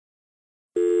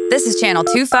This is Channel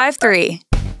 253.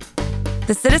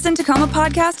 The Citizen Tacoma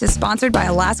podcast is sponsored by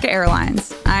Alaska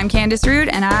Airlines. I'm Candace Rood,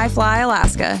 and I fly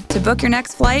Alaska. To book your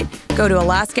next flight, go to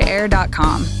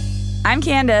alaskaair.com. I'm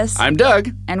Candace. I'm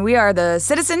Doug. And we are the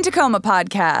Citizen Tacoma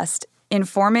podcast,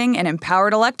 informing an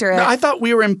empowered electorate. No, I thought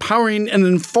we were empowering an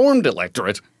informed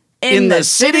electorate in the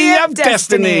City of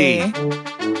Destiny.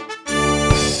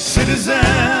 Citizen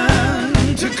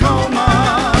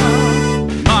Tacoma,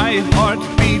 my heart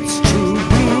beats true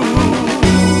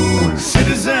blue.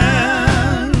 Citizen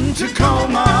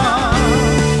Tacoma,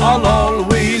 I'll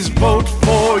always vote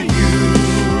for you.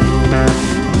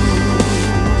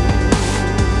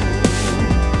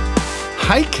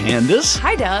 Hi, Candace.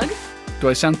 Hi, Doug. Do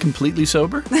I sound completely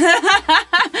sober?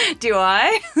 Do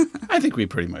I? I think we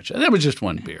pretty much. That was just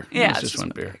one beer. Yeah, it was just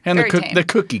one beer. And very tame. the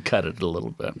cookie cut it a little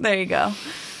bit. There you go.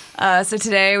 So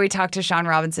today we talked to Sean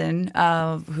Robinson,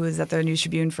 who is at the News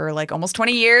Tribune for like almost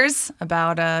 20 years,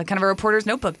 about kind of a reporter's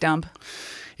notebook dump.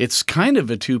 It's kind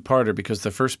of a two-parter because the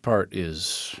first part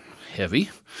is heavy,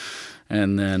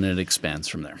 and then it expands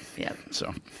from there. Yep.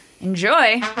 So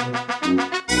Enjoy.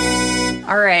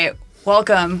 All right.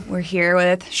 Welcome. We're here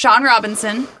with Sean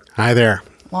Robinson, Hi there.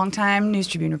 longtime News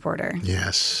Tribune reporter.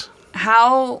 Yes.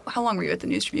 How long were you at the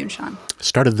News Tribune, Sean?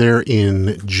 Started there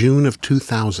in June of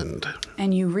 2000.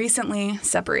 And you recently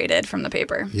separated from the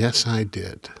paper. Yes, I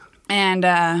did. And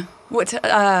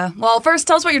well, first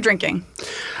tell us what you're drinking.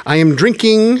 I am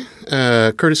drinking,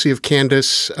 courtesy of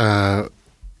Candace,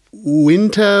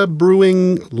 Uinta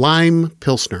Brewing Lime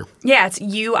Pilsner. Yeah, it's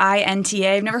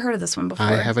UINTA. I've never heard of this one before.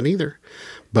 I haven't either,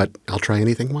 but I'll try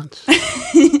anything once.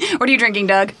 What are you drinking,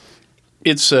 Doug?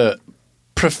 it's a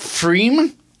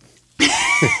Prefreem.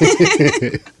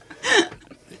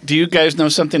 Do you guys know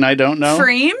something I don't know?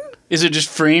 Freem? Is it just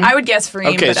Freem? I would guess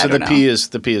Freem, Okay, but so I don't the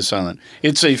know. P is silent.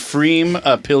 It's a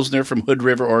Freem Pilsner from Hood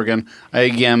River, Oregon.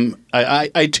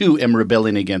 I too am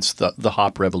rebelling against the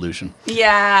hop revolution.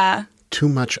 Yeah. Too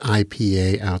much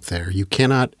IPA out there. You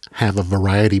cannot have a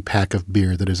variety pack of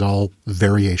beer that is all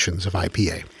variations of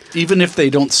IPA. Even if they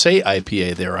don't say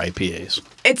IPA, they're IPAs.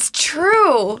 It's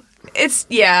true.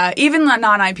 Even the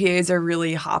non-IPAs are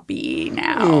really hoppy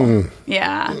now.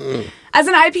 Yeah. As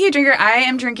an IPA drinker, I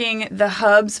am drinking the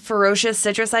Hubs Ferocious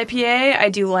Citrus IPA. I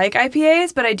do like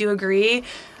IPAs, but I do agree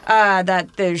that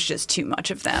there's just too much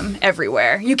of them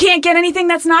everywhere. You can't get anything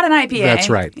that's not an IPA. That's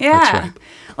right. Yeah. That's right.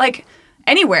 Like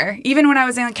anywhere. Even when I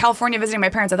was in California visiting my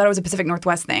parents, I thought it was a Pacific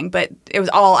Northwest thing, but it was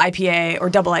all IPA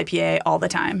or double IPA all the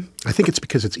time. I think it's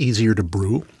because it's easier to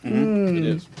brew. It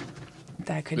is.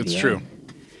 That could It's be true. it.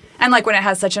 And like when it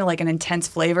has such an intense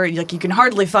flavor, you can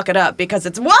hardly fuck it up because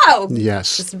it's whoa.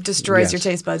 Yes. Just destroys Yes. your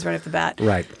taste buds right off the bat.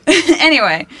 Right.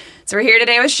 Anyway, so we're here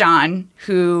today with Sean,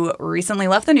 who recently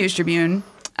left the News Tribune.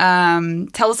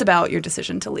 Tell us about your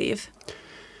decision to leave.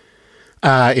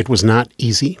 It was not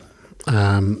easy.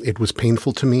 It was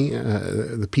painful to me.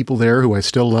 The people there, who I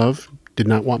still love, did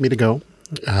not want me to go,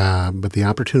 but the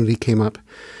opportunity came up,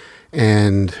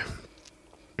 and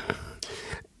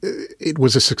it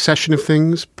was a succession of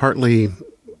things, partly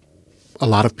a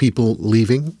lot of people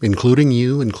leaving, including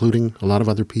you, including a lot of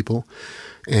other people,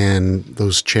 and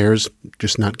those chairs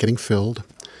just not getting filled.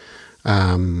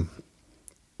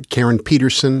 Karen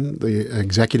Peterson, the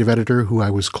executive editor who I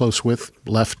was close with,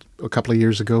 left a couple of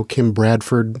years ago. Kim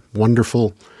Bradford,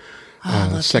 wonderful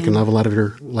second-level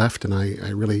editor, left, and I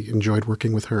really enjoyed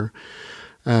working with her.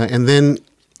 And then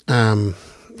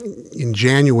in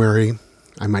January,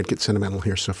 I might get sentimental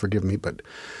here, so forgive me, but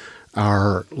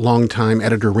our longtime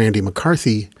editor, Randy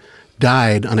McCarthy,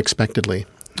 died unexpectedly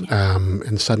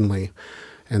and suddenly,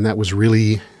 and that was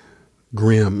really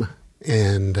grim.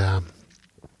 And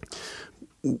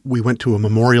we went to a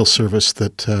memorial service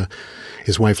that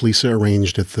his wife Lisa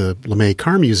arranged at the LeMay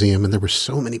Car Museum, and there were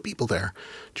so many people there,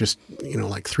 just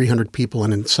like 300 people,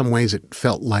 and in some ways it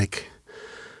felt like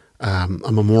a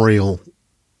memorial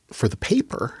for the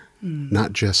paper,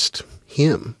 not just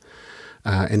him.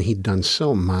 And he'd done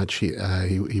so much.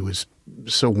 He was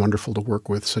so wonderful to work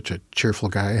with, such a cheerful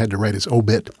guy. I had to write his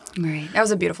obit. Right. That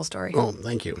was a beautiful story. Oh,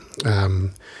 thank you.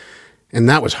 And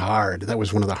that was hard. That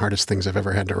was one of the hardest things I've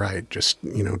ever had to write, just,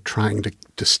 trying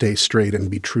to stay straight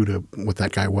and be true to what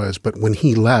that guy was. But when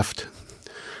he left,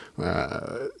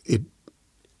 it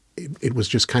was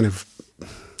just kind of,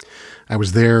 I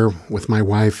was there with my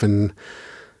wife, and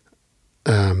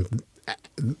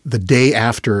the day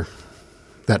after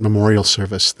that memorial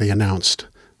service, they announced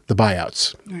the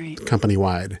buyouts, Right.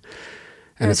 company-wide.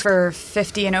 And it was for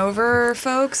 50 and over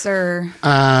folks, or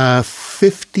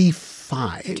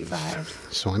 55. 55?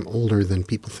 So I'm older than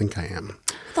people think I am.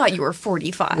 I thought you were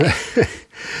 45.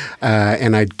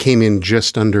 And I came in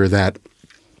just under that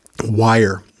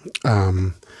wire.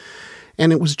 And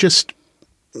it was just,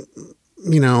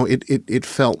 it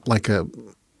felt like a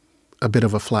bit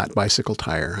of a flat bicycle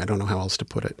tire. I don't know how else to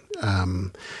put it.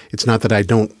 It's not that I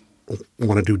don't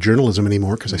want to do journalism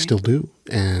anymore, because I still do,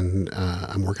 and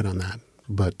I'm working on that.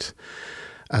 But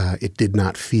it did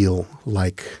not feel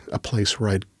like a place where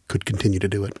I could continue to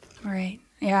do it. Right.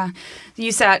 Yeah.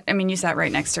 You sat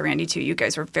right next to Randy too. You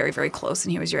guys were very, very close,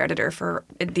 and he was your editor for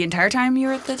the entire time you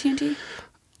were at the TNT?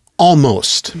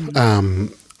 Almost.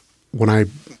 When I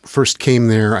first came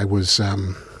there, I was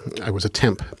a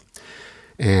temp,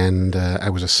 and I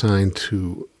was assigned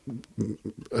to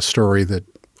a story that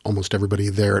almost everybody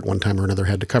there at one time or another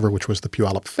had to cover, which was the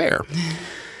Puyallup Fair.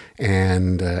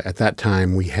 And at that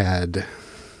time, we had,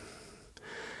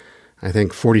 I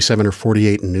think, 47 or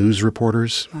 48 news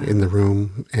reporters in the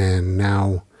room. And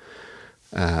now,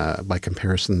 by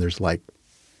comparison, there's like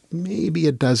maybe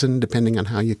a dozen, depending on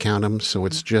how you count them. So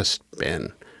it's just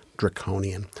been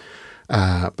draconian.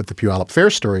 But the Puyallup Fair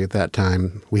story at that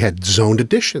time, we had zoned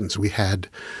editions. We had,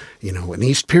 an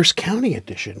East Pierce County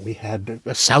edition. We had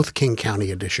a South King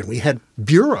County edition. We had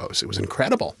bureaus. It was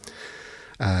incredible.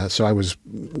 So I was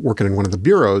working in one of the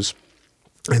bureaus,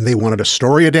 and they wanted a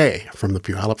story a day from the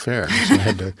Puyallup Fair. So I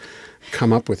had to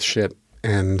come up with shit.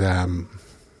 And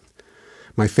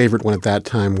my favorite one at that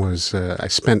time was I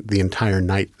spent the entire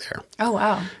night there. Oh,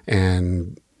 wow.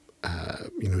 And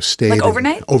stayed like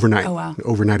overnight? Overnight. Oh, wow.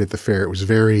 Overnight at the fair. It was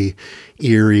very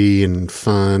eerie and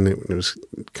fun. It was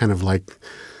kind of like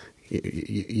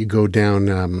you go down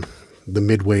the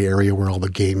Midway area where all the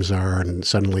games are, and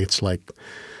suddenly it's like,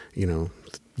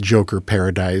 Joker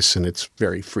paradise, and it's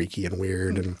very freaky and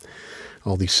weird, and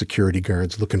all these security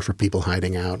guards looking for people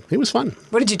hiding out. It was fun.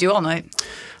 What did you do all night?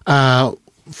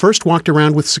 First walked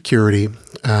around with security,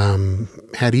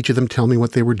 had each of them tell me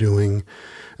what they were doing.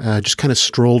 Just kind of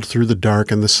strolled through the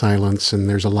dark and the silence, and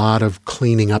there's a lot of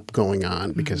cleaning up going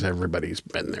on because everybody's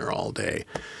been there all day,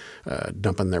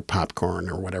 dumping their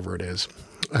popcorn or whatever it is.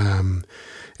 And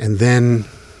then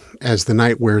as the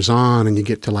night wears on and you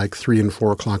get to like 3 and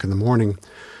 4 o'clock in the morning,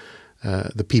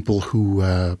 the people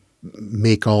who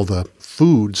make all the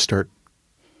food start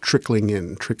trickling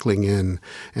in,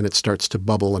 and it starts to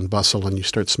bubble and bustle, and you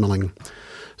start smelling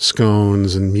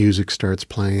scones, and music starts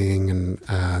playing, and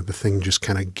the thing just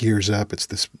kind of gears up. It's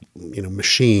this,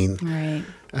 machine. Right.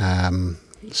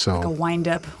 So like a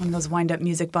wind-up, one of those wind-up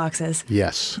music boxes.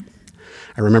 Yes.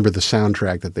 I remember the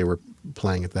soundtrack that they were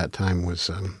playing at that time was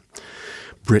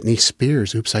Britney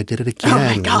Spears, Oops, I Did It Again. Oh,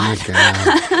 my God. Oh,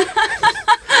 my God.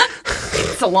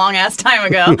 It's a long-ass time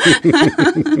ago.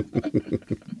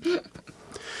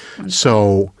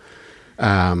 So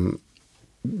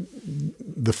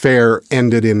the fair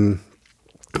ended in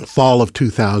fall of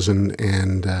 2000,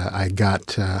 and I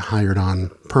got hired on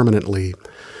permanently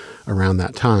around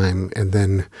that time, and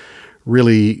then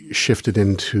really shifted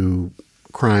into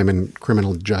crime and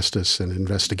criminal justice and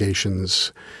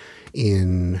investigations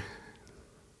in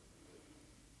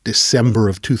December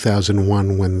of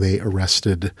 2001 when they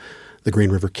arrested the Green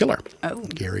River Killer,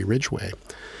 Gary Ridgway.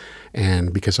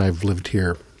 And because I've lived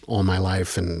here all my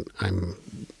life, and I'm,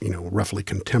 roughly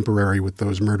contemporary with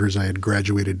those murders. I had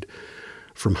graduated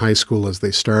from high school as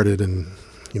they started, and,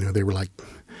 they were like,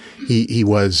 he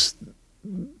was,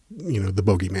 the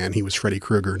bogeyman. He was Freddy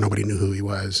Krueger. Nobody knew who he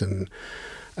was, and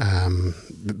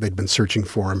they'd been searching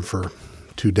for him for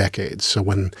 2 decades. So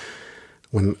when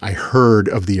I heard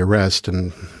of the arrest,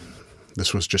 and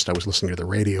this was just, I was listening to the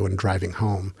radio and driving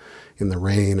home in the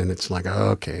rain, and it's like,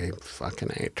 okay,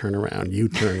 fucking A, turn around. You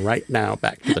turn right now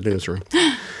back to the newsroom.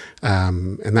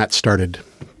 And that started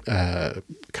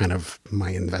kind of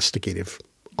my investigative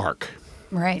arc.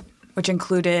 Right, which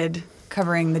included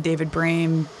covering the David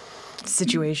Brame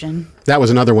situation. That was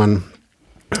another one.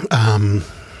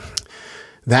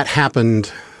 That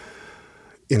happened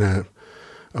in a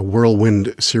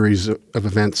whirlwind series of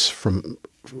events from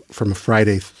a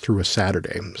Friday through a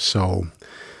Saturday. So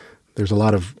there's a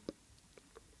lot of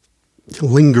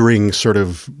lingering sort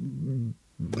of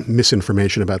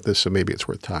misinformation about this, so maybe it's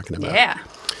worth talking about. Yeah.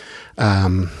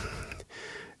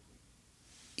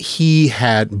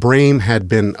 Brame had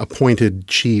been appointed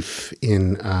chief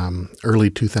in early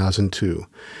 2002,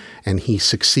 and he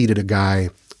succeeded a guy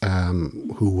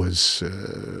who was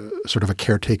sort of a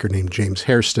caretaker named James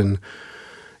Hairston,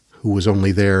 who was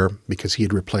only there because he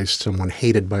had replaced someone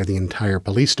hated by the entire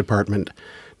police department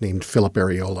named Philip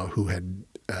Areola, who had,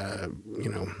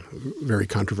 very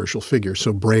controversial figure.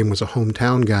 So Brame was a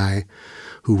hometown guy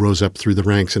who rose up through the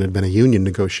ranks and had been a union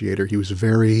negotiator. He was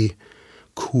very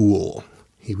cool.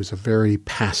 He was a very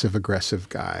passive-aggressive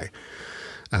guy.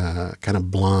 kind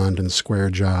of blonde and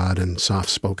square-jawed and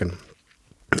soft-spoken.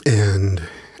 And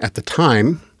at the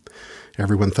time,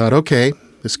 everyone thought, okay,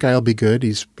 this guy will be good.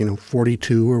 He's,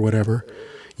 42 or whatever,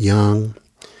 young.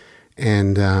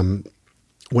 And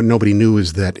what nobody knew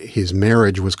is that his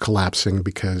marriage was collapsing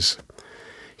because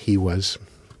he was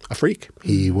a freak.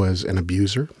 He was an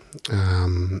abuser.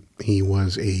 He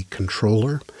was a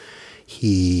controller.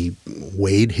 He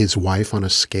weighed his wife on a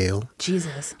scale.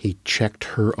 Jesus. He checked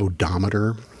her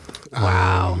odometer.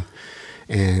 Wow.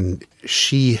 And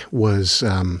she was,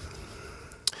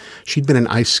 she'd been an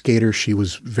ice skater. She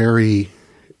was really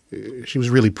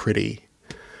pretty.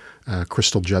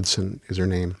 Crystal Judson is her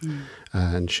name.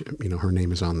 And she, her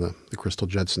name is on the Crystal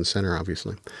Judson Center,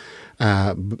 obviously.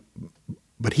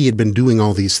 But he had been doing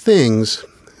all these things,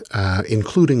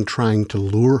 including trying to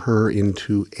lure her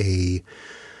into a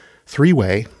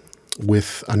three-way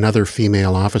with another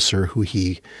female officer who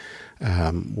he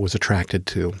was attracted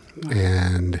to.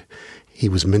 And he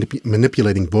was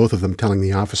manipulating both of them, telling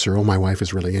the officer, oh, my wife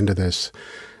is really into this,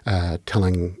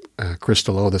 telling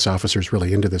Crystal, oh, this officer's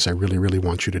really into this. I really, really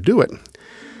want you to do it.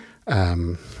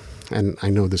 And I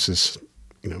know this is,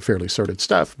 fairly sordid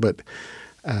stuff, but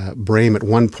Brame at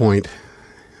one point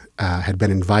had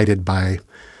been invited by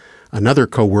another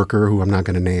coworker, who I'm not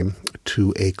going to name,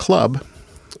 to a club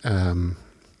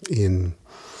in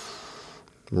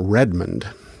Redmond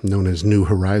known as New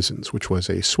Horizons, which was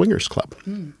a swingers club.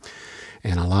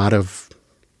 And a lot of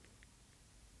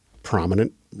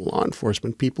prominent law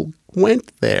enforcement people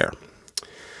went there.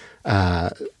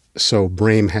 So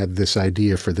Brame had this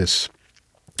idea for this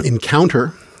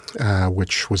encounter,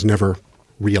 which was never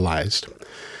realized.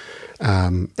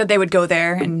 That they would go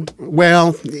there and...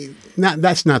 Well,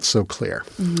 that's not so clear,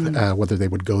 whether they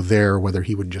would go there or whether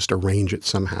he would just arrange it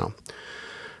somehow.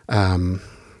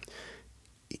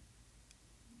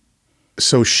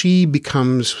 So she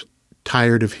becomes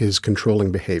tired of his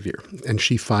controlling behavior, and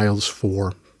she files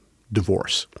for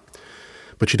divorce.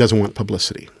 But she doesn't want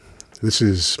publicity. This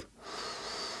is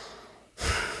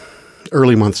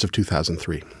early months of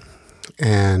 2003.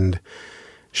 And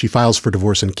she files for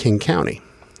divorce in King County,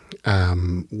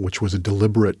 which was a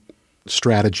deliberate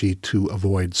strategy to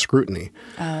avoid scrutiny.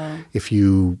 Oh. If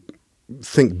you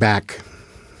think back,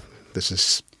 this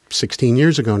is 16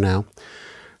 years ago now,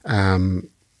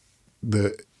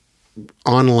 the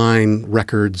online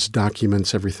records,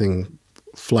 documents, everything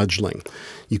fledgling.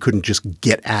 You couldn't just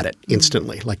get at it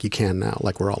instantly like you can now,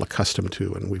 like we're all accustomed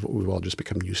to, and we've all just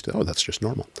become used to, oh, that's just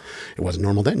normal. It wasn't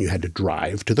normal then. You had to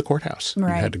drive to the courthouse.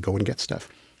 Right. You had to go and get stuff.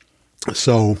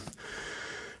 So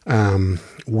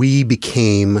we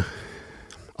became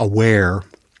aware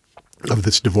of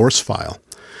this divorce file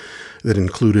that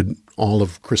included all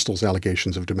of Crystal's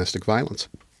allegations of domestic violence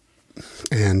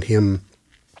and him,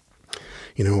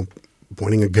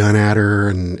 pointing a gun at her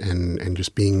and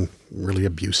just being really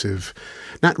abusive,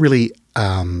 not really,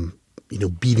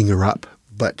 beating her up,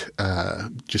 but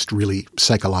just really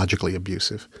psychologically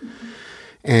abusive.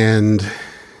 And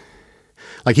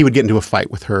like he would get into a fight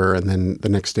with her, and then the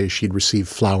next day she'd receive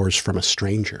flowers from a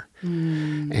stranger.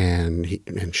 And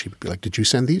she would be like, did you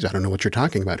send these? I don't know what you're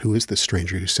talking about. Who is this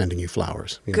stranger who's sending you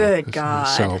flowers? Good God.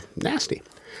 So nasty.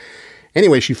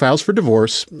 Anyway, she files for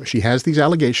divorce. She has these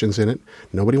allegations in it.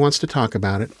 Nobody wants to talk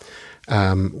about it.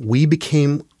 We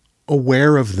became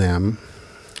aware of them,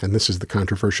 and this is the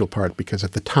controversial part, because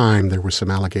at the time there were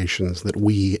some allegations that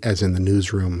we, as in the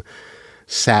newsroom,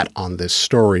 sat on this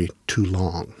story too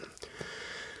long.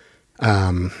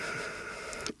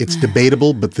 It's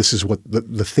debatable, but this is what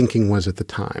the thinking was at the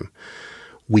time.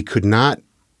 We could not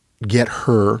get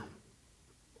her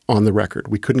on the record.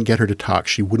 We couldn't get her to talk.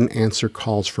 She wouldn't answer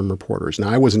calls from reporters. Now,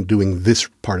 I wasn't doing this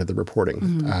part of the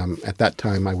reporting. At that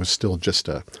time, I was still just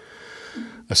a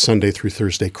Sunday through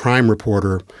Thursday crime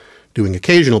reporter doing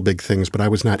occasional big things, but I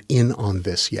was not in on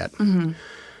this yet.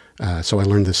 So I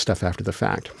learned this stuff after the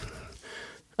fact.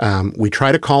 We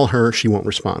try to call her, she won't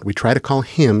respond. We try to call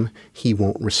him, he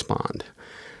won't respond.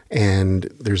 And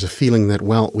there's a feeling that,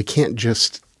 well, we can't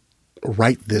just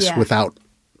write this without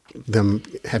them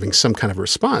having some kind of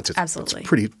response. Absolutely. It's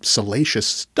pretty salacious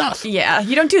stuff. Yeah,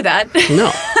 you don't do that.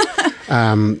 No.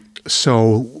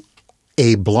 So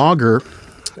a blogger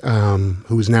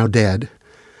who is now dead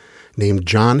named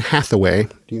John Hathaway.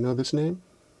 Do you know this name?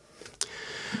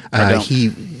 I don't.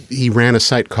 He ran a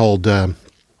site called The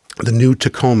New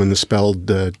Tacoman, spelled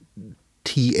Takhoman.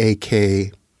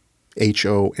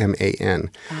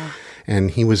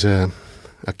 And he was a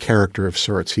character of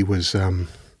sorts. He was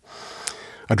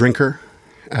a drinker,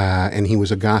 and he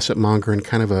was a gossip monger and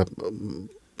kind of a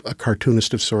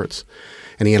cartoonist of sorts.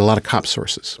 And he had a lot of cop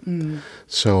sources.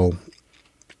 So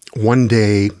one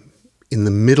day in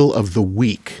the middle of the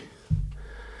week,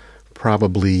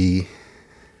 probably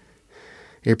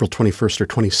April 21st or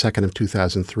 22nd of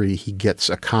 2003, he gets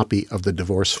a copy of the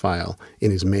divorce file in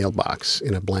his mailbox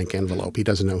in a blank envelope. He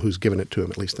doesn't know who's given it to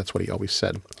him. At least that's what he always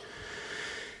said.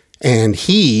 And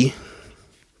he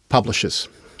publishes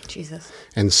Jesus.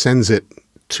 and sends it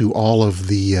to all of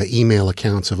the email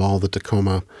accounts of all the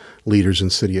Tacoma leaders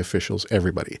and city officials,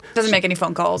 everybody. Doesn't make any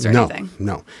phone calls or anything.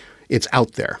 No. It's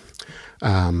out there.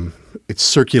 It's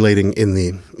circulating in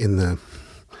the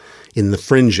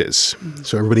fringes. Mm-hmm.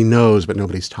 So everybody knows, but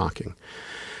nobody's talking.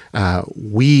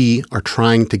 We are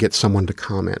trying to get someone to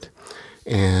comment.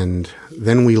 And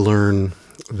then we learn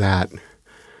that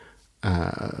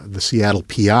the Seattle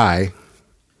PI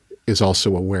is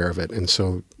also aware of it. And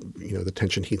so, the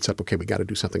tension heats up. Okay, we got to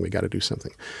do something.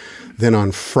 Then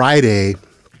on Friday,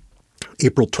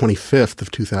 April 25th of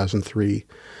 2003,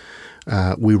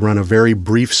 we run a very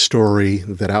brief story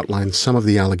that outlines some of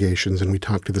the allegations, and we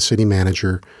talk to the city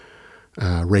manager,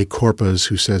 Ray Corpus,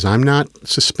 who says, I'm not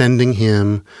suspending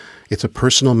him. It's a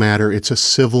personal matter. It's a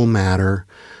civil matter.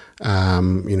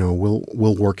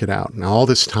 We'll work it out. Now, all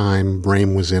this time,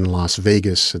 Brame was in Las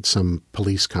Vegas at some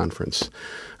police conference.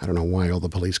 I don't know why all the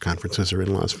police conferences are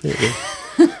in Las Vegas.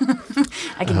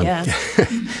 I can guess.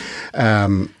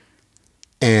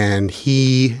 And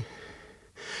he,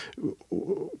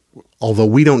 although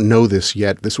we don't know this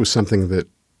yet, this was something that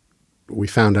we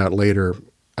found out later,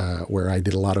 where I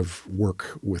did a lot of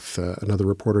work with another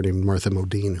reporter named Martha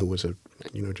Modine, who was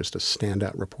just a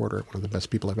standout reporter, one of the best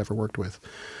people I've ever worked with.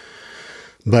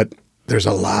 But there's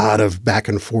a lot of back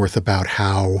and forth about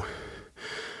how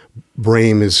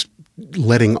Brame is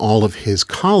letting all of his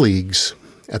colleagues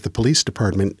at the police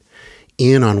department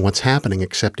in on what's happening,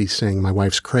 except he's saying, my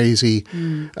wife's crazy,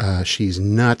 she's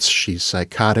nuts, she's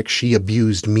psychotic, she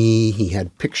abused me. He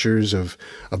had pictures of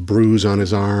a bruise on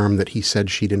his arm that he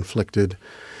said she'd inflicted.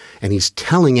 And he's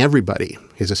telling everybody,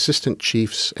 his assistant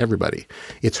chiefs, everybody,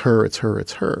 it's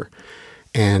her.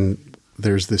 And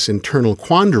there's this internal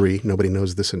quandary, nobody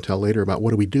knows this until later, about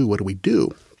what do we do?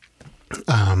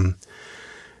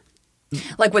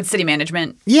 Like with city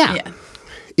management? Yeah.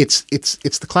 It's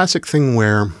the classic thing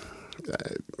where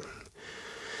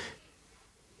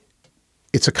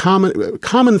it's a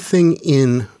common thing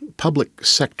in public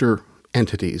sector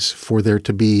entities for there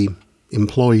to be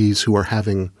employees who are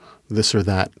having this or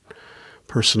that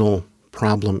personal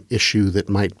problem issue that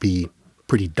might be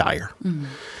pretty dire. Mm-hmm.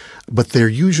 But they're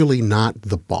usually not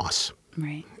the boss.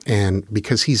 Right. And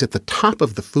because he's at the top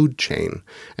of the food chain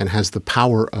and has the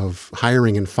power of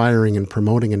hiring and firing and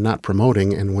promoting and not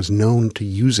promoting, and was known to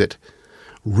use it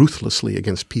ruthlessly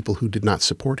against people who did not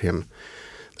support him,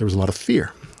 there was a lot of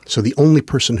fear. So the only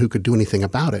person who could do anything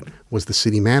about it was the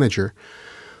city manager,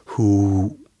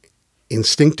 who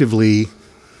instinctively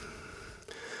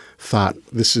thought,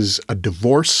 this is a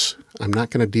divorce. I'm not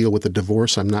going to deal with the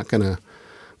divorce. I'm not going to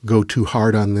go too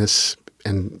hard on this.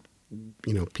 And,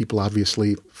 people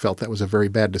obviously felt that was a very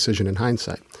bad decision in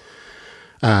hindsight.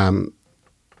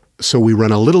 So we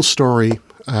run a little story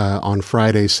on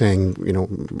Friday saying,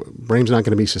 Brame's not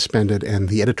going to be suspended. And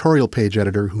the editorial page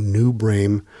editor, who knew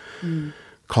Brame,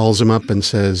 calls him up and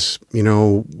says,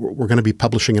 we're going to be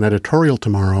publishing an editorial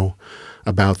tomorrow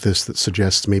about this that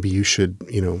suggests maybe you should,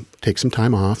 take some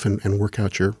time off and work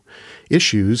out your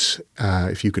issues.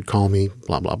 If you could call me,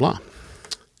 blah, blah, blah.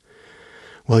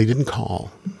 Well, he didn't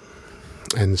call.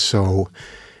 And so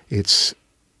it's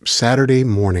Saturday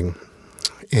morning,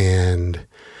 and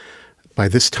by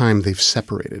this time they've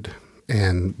separated,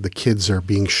 and the kids are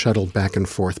being shuttled back and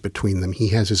forth between them. He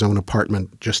has his own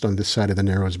apartment just on this side of the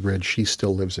Narrows Bridge. She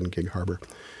still lives in Gig Harbor.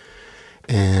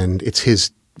 And it's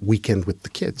his weekend with the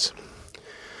kids.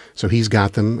 So he's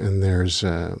got them, and there's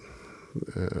the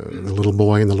little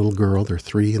boy and the little girl. They're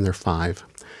 3 and they're 5.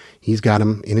 He's got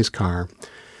them in his car,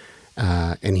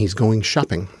 and he's going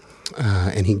shopping.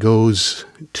 And he goes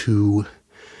to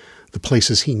the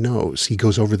places he knows. He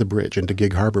goes over the bridge into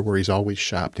Gig Harbor, where he's always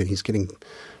shopped, and he's getting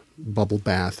bubble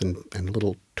bath and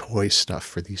little toy stuff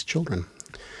for these children.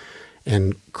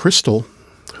 And Crystal,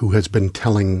 who has been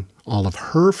telling all of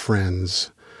her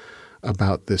friends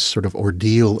about this sort of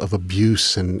ordeal of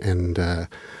abuse and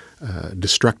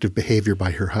destructive behavior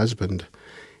by her husband,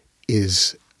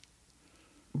 is,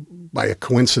 by a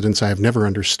coincidence I have never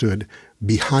understood,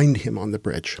 behind him on the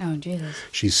bridge. Oh, Jesus.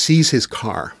 She sees his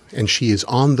car, and she is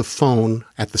on the phone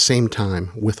at the same time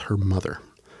with her mother,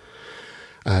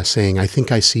 saying, I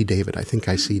think I see David. I think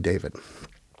I see David.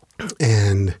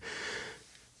 And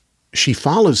she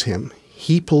follows him.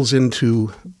 He pulls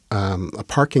into a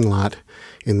parking lot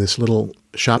in this little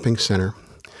shopping center.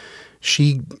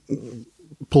 She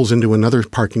pulls into another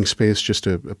parking space just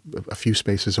a few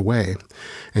spaces away,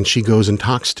 and she goes and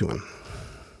talks to him.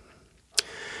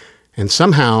 And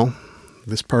somehow,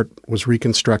 this part was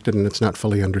reconstructed and it's not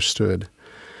fully understood.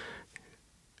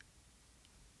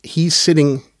 He's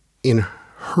sitting in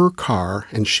her car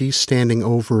and she's standing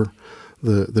over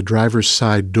the driver's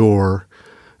side door,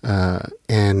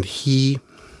 and he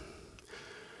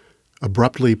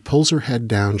abruptly pulls her head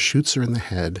down, shoots her in the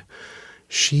head.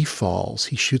 She falls.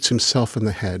 He shoots himself in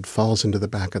the head, falls into the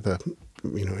back of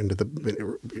into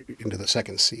the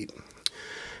second seat.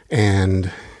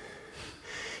 And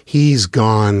he's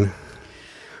gone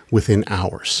within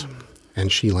hours. And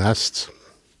she lasts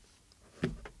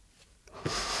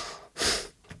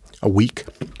a week.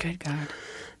 Good God.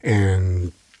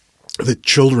 And the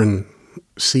children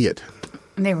see it.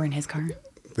 And they were in his car.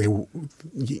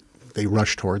 They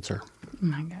rush towards her. Oh,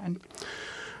 my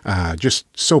God. Just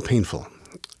so painful.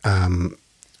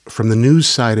 From the news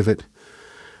side of it,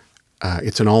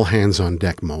 it's an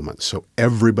all-hands-on-deck moment. So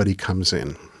everybody comes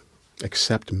in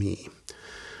except me,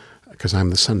 because I'm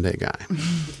the Sunday guy.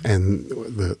 And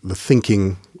the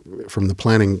thinking from the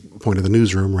planning point of the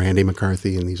newsroom, Randy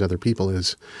McCarthy and these other people,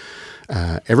 is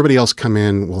everybody else come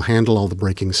in, we'll handle all the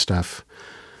breaking stuff,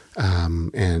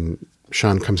 and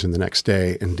Sean comes in the next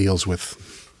day and deals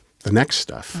with the next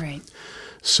stuff. Right.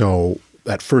 So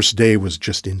that first day was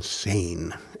just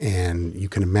insane. And you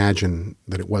can imagine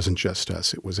that it wasn't just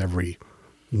us. It was every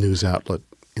news outlet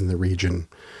in the region,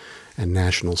 and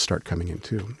nationals start coming in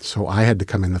too. So I had to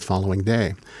come in the following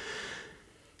day.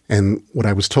 And what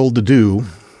I was told to do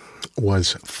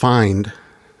was find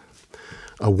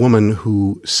a woman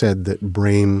who said that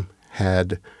Brame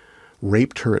had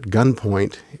raped her at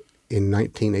gunpoint in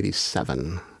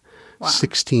 1987, Wow.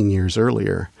 16 years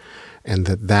earlier, and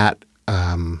that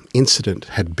incident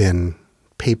had been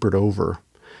papered over,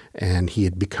 and he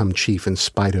had become chief in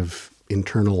spite of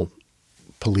internal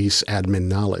police admin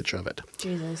knowledge of it.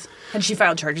 Jesus. Had she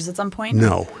filed charges at some point?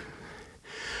 No.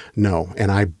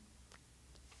 And I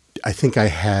think I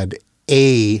had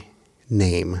a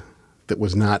name that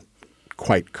was not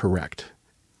quite correct,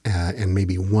 and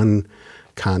maybe one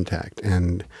contact.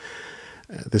 And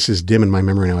this is dim in my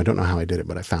memory now. I don't know how I did it,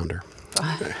 but I found her.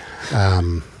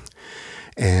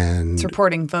 And It's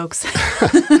reporting, folks.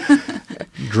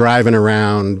 driving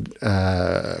around,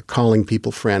 calling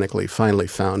people frantically, finally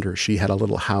found her. She had a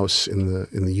little house in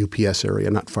the UPS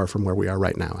area, not far from where we are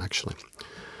right now, actually.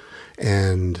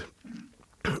 And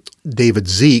David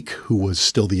Zeke, who was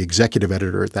still the executive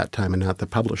editor at that time and not the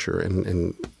publisher,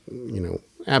 and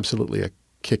absolutely a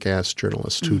kick-ass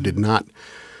journalist who did not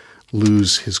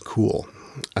lose his cool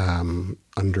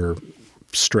under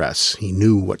stress. He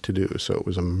knew what to do, so it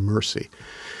was a mercy.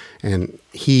 And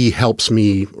he helps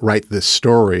me write this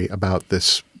story about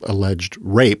this alleged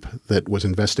rape that was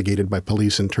investigated by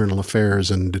police internal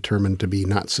affairs and determined to be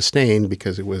not sustained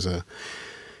because it was a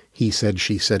he said,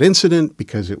 she said incident,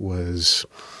 because it was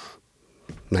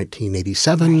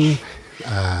 1987.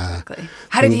 Exactly.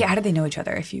 How did they know each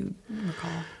other, if you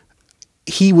recall?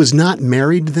 He was not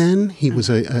married then. He was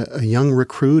a young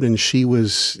recruit, and she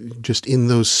was just in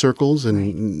those circles,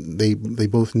 and they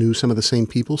both knew some of the same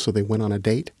people, so they went on a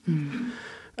date.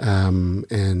 Mm-hmm.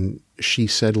 And she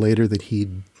said later that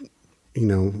he'd,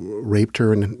 raped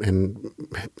her and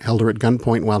held her at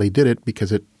gunpoint while he did it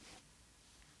because it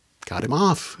got him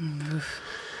off. Mm-hmm.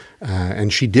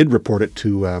 And she did report it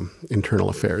to internal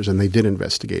affairs, and they did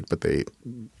investigate, but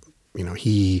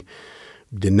he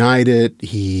denied it.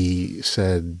 He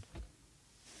said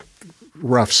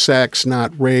rough sex,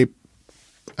 not rape.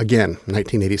 Again,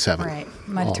 1987. Right.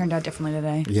 Might have turned out differently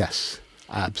today. Yes,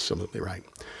 absolutely right.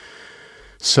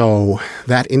 So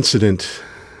that incident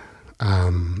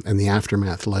and the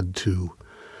aftermath led to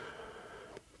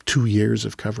 2 years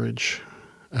of coverage,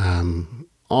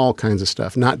 all kinds of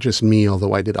stuff. Not just me,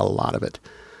 although I did a lot of it.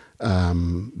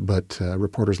 But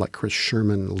reporters like Chris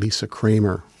Sherman, Lisa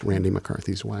Kramer, Randy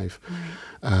McCarthy's wife,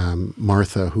 right.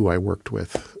 Martha, who I worked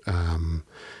with,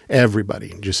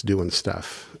 everybody just doing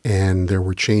stuff. And there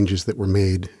were changes that were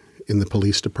made in the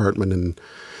police department, and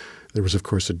there was, of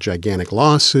course, a gigantic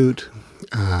lawsuit.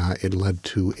 It led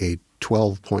to a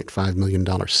 $12.5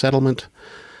 million settlement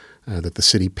that the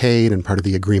city paid, and part of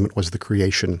the agreement was the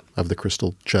creation of the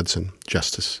Crystal Judson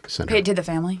Justice Center. Paid to the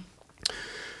family?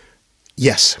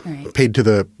 Yes, right. Paid to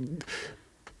the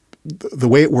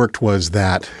way it worked was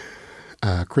that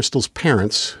Crystal's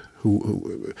parents,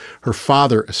 who her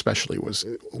father especially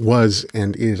was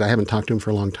and is, I haven't talked to him for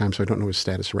a long time, so I don't know his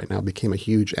status right now, became a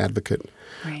huge advocate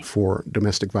right. for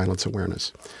domestic violence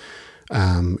awareness.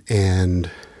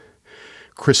 And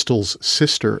Crystal's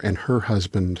sister and her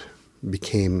husband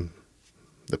became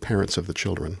the parents of the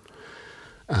children,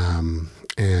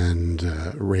 and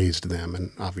raised them.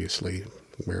 And obviously,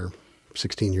 we're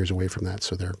 16 years away from that,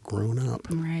 so they're grown up.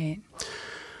 Right.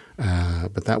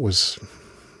 But that was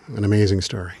an amazing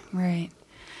story. Right.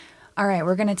 All right,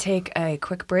 we're going to take a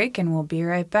quick break, and we'll be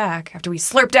right back after we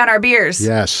slurp down our beers.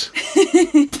 Yes.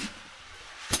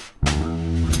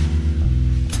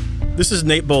 This is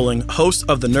Nate Bowling, host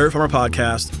of the Nerd Farmer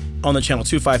podcast on the Channel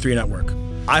 253 network.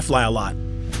 I fly a lot.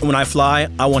 And when I fly,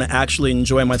 I want to actually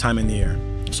enjoy my time in the air.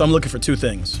 So I'm looking for two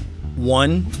things.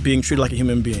 One, being treated like a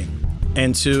human being.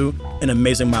 And two, an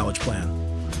amazing mileage plan.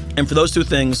 And for those two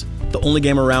things, the only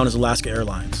game around is Alaska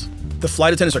Airlines. The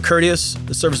flight attendants are courteous,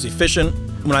 the service is efficient.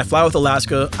 When I fly with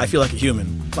Alaska, I feel like a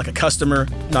human, like a customer,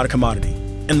 not a commodity.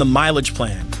 And the mileage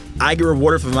plan. I get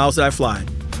rewarded for the miles that I fly,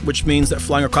 which means that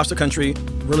flying across the country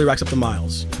really racks up the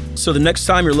miles. So the next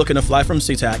time you're looking to fly from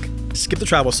SeaTac, skip the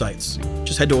travel sites.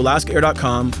 Just head to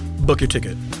alaskaair.com, book your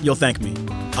ticket. You'll thank me.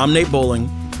 I'm Nate Bowling,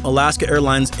 Alaska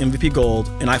Airlines MVP Gold,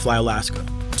 and I fly Alaska.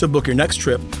 To book your next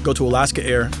trip, go to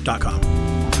alaskaair.com.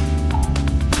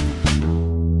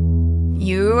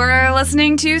 You are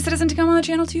listening to Citizen Tacoma on the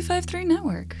Channel 253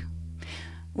 network.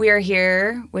 We are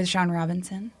here with Sean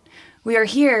Robinson. We are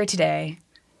here today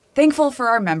thankful for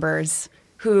our members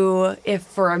who, if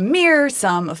for a mere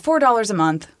sum of $4 a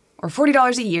month or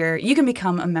 $40 a year, you can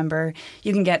become a member.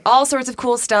 You can get all sorts of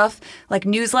cool stuff like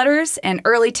newsletters and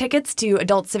early tickets to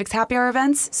Adult Civics Happy Hour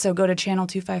events. So go to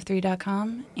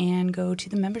channel253.com and go to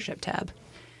the membership tab.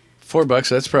 $4,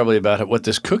 that's probably about what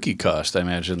this cookie cost, I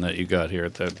imagine, that you got here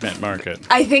at the Met Market.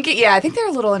 I think they're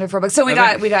a little under $4. So we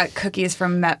got cookies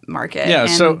from Met Market. Yeah,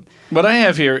 so what I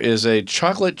have here is a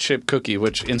chocolate chip cookie,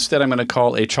 which instead I'm going to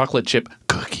call a chocolate chip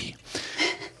cookie.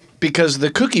 Because the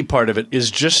cookie part of it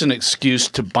is just an excuse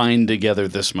to bind together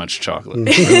this much chocolate.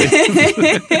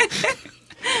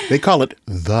 They call it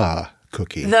the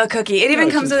cookie. The cookie. It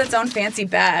even comes with its own fancy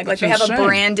bag. Like they have a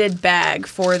branded bag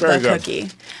for the cookie.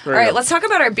 All right, let's talk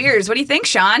about our beers. What do you think,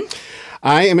 Sean?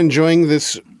 I am enjoying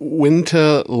this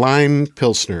Winter Lime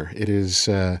Pilsner. It is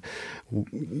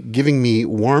giving me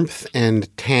warmth and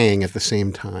tang at the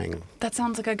same time. That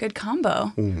sounds like a good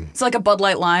combo. It's like a Bud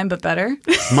Light Lime, but better.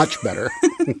 Much better.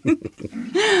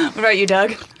 What about you,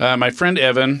 Doug? My friend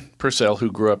Evan Purcell, who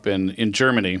grew up in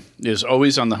Germany, is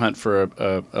always on the hunt for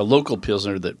a local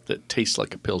Pilsner that tastes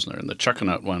like a Pilsner. And the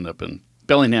Chuckanut one up in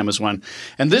Bellingham is one.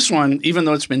 And this one, even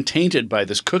though it's been tainted by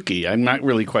this cookie, I'm not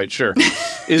really quite sure,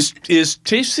 is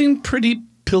tasting pretty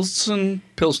Pilsner.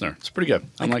 It's pretty good.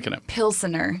 I'm liking it.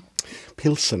 Pilsener.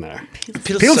 Pilsener. And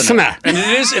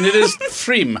it is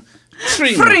Friem.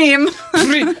 Friem.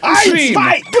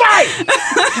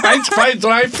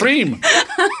 Drei Friem.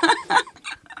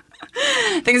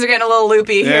 Things are getting a little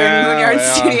loopy here in Moonyard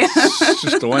Studio. It's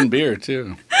just the one beer,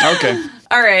 too. Okay.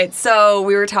 All right. So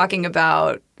we were talking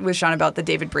with Sean about the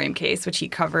David Brame case, which he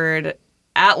covered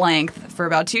at length for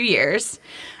about 2 years.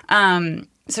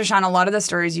 So, Sean, a lot of the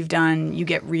stories you've done, you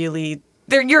get really...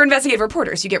 You're investigative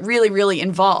reporters. You get really, really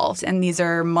involved, and these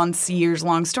are months,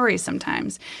 years-long stories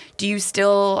sometimes. Do you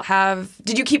still have...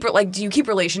 Do you keep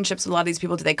relationships with a lot of these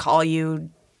people? Do they call you?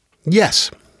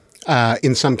 Yes,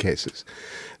 in some cases.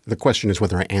 The question is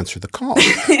whether I answer the call.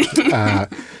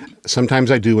 Sometimes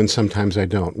I do, and sometimes I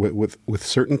don't. With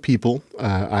certain people,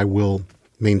 I will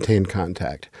maintain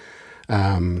contact,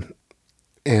 and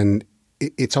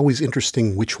it's always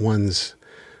interesting which ones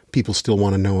people still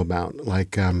want to know about.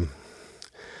 Like,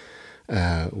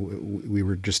 we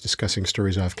were just discussing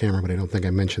stories off camera, but I don't think I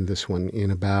mentioned this one. In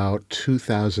about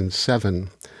 2007,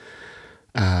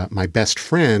 my best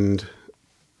friend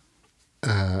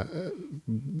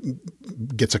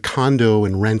gets a condo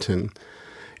in Renton,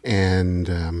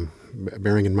 and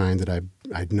bearing in mind that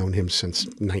I'd known him since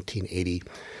 1980,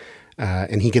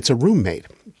 and he gets a roommate,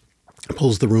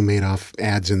 pulls the roommate off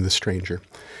ads in The Stranger,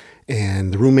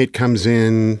 and the roommate comes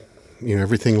in,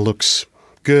 everything looks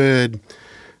good.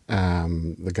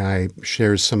 The guy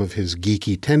shares some of his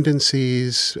geeky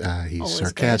tendencies. He's Always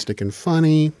sarcastic and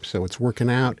funny, so it's working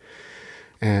out.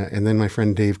 And then my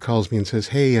friend Dave calls me and says,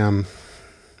 "Hey,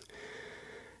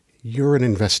 you're an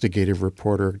investigative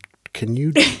reporter. Can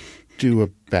you do a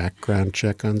background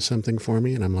check on something for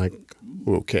me?" And I'm like,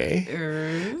 "Okay."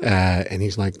 And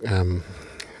he's like,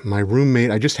 "My roommate,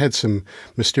 I just had some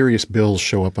mysterious bills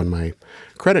show up on my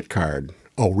credit card."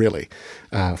 "Oh, really?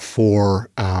 For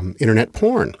internet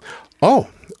porn?" Oh,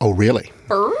 really?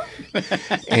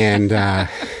 And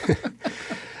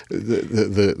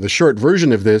the short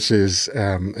version of this is,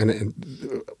 and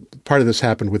part of this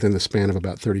happened within the span of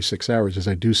about 36 hours, is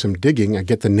I do some digging. I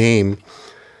get the name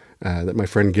that my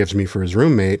friend gives me for his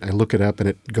roommate. I look it up, and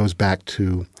it goes back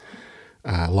to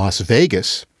Las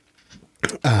Vegas,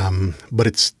 but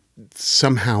it's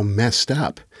somehow messed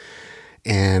up.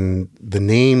 And the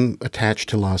name attached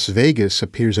to Las Vegas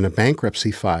appears in a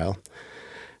bankruptcy file.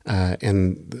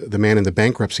 And the man in the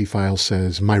bankruptcy file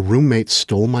says, "My roommate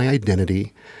stole my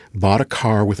identity, bought a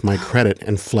car with my credit,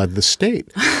 and fled the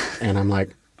state." And I'm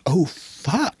like, oh,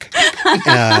 fuck.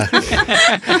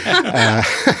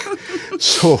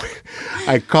 So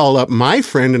I call up my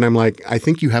friend and I'm like, "I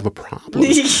think you have a problem."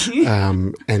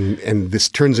 And this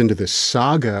turns into this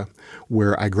saga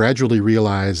where I gradually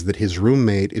realize that his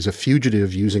roommate is a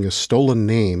fugitive using a stolen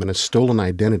name and a stolen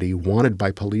identity wanted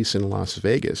by police in Las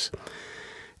Vegas.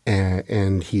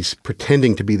 And he's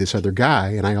pretending to be this other guy.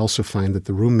 And I also find that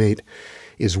the roommate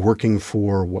is working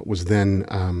for what was then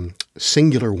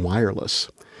Singular Wireless.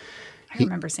 I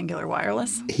remember Singular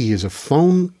Wireless. He is a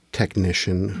phone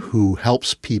technician who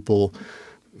helps people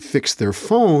fix their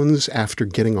phones after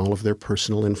getting all of their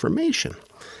personal information.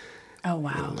 Oh,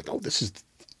 wow. I'm like, oh, this is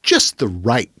just the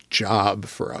right job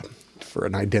for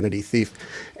an identity thief.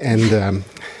 And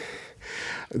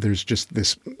there's just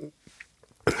this...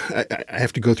 I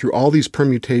have to go through all these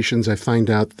permutations. I find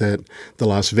out that the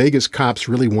Las Vegas cops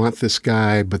really want this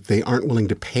guy, but they aren't willing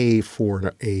to pay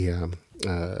for a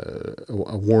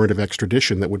warrant of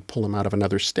extradition that would pull him out of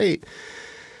another state.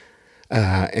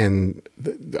 And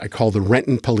I call the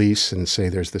Renton police and say,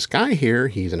 "There's this guy here.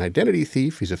 He's an identity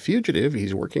thief. He's a fugitive.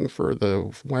 He's working for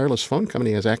the wireless phone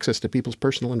company. He has access to people's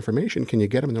personal information. Can you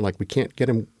get him?" And they're like, "We can't get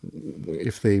him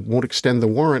if they won't extend the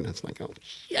warrant." It's like, oh,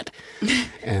 shit.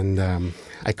 And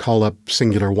I call up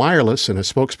Singular Wireless and a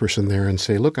spokesperson there and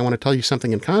say, "Look, I want to tell you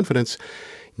something in confidence.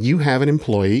 You have an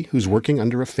employee who's working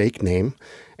under a fake name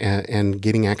and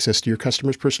getting access to your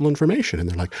customers' personal information." And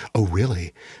they're like, "Oh,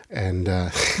 really?" And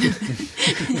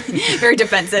Very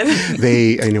defensive.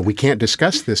 we can't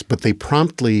discuss this, but they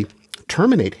promptly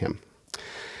terminate him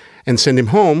and send him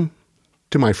home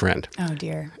to my friend. Oh,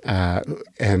 dear.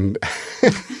 And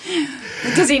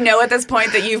does he know at this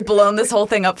point that you've blown this whole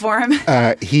thing up for him?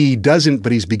 he doesn't,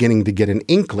 but he's beginning to get an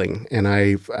inkling. And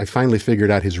I finally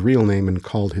figured out his real name and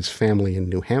called his family in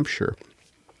New Hampshire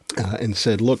and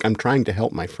said, "Look, I'm trying to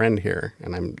help my friend here.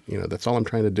 And that's all I'm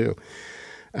trying to do."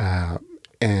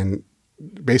 And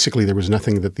basically there was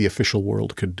nothing that the official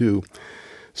world could do.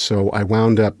 So I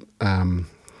wound up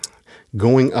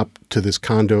going up to this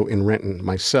condo in Renton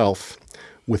myself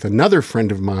with another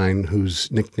friend of mine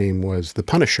whose nickname was the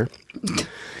Punisher.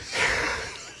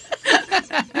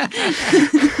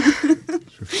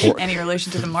 Any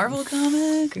relation to the Marvel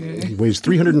comic? He weighs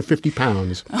 350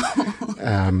 pounds.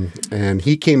 And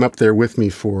he came up there with me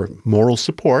for moral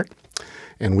support.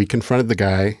 And we confronted the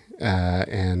guy,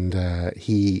 and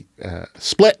he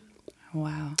split.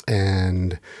 Wow.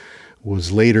 And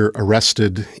was later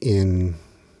arrested in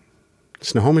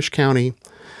Snohomish County,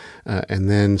 and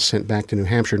then sent back to New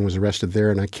Hampshire and was arrested there.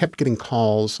 And I kept getting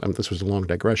calls. This was a long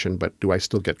digression, but do I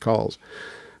still get calls?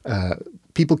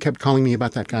 People kept calling me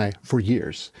about that guy for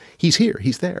years. "He's here.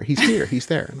 He's there. He's here. He's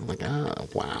there." And I'm like, oh,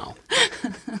 wow.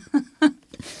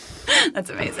 That's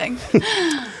amazing.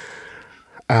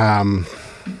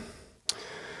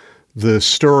 The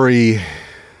story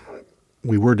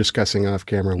we were discussing off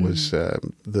camera was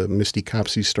the Misty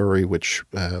Copsey story, which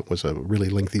was a really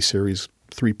lengthy series,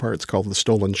 3 parts, called The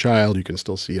Stolen Child. You can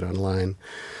still see it online.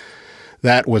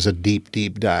 That was a deep,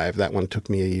 deep dive. That one took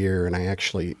me a year, and I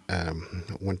actually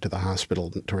went to the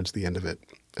hospital towards the end of it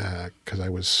because I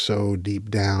was so deep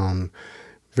down,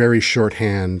 very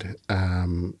shorthand.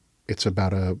 It's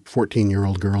about a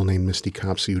 14-year-old girl named Misty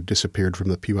Copsey who disappeared from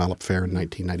the Puyallup Fair in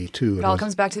 1992. It all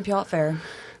comes back to the Puyallup Fair.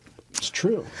 It's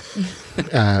true.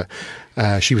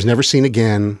 She was never seen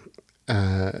again.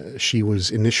 She was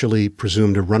initially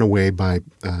presumed a runaway by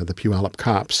the Puyallup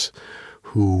cops,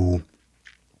 who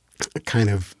kind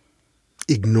of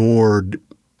ignored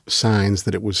signs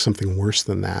that it was something worse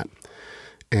than that.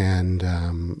 And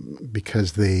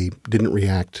because they didn't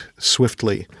react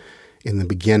swiftly in the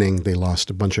beginning, they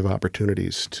lost a bunch of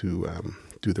opportunities to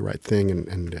do the right thing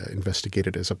and investigate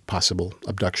it as a possible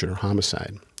abduction or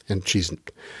homicide. And she's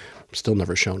still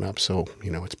never shown up, so,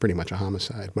 it's pretty much a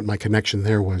homicide. But my connection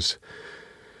there was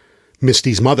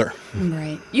Misty's mother.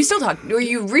 Right. You still talk, or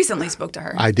you recently spoke to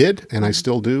her. I did, and I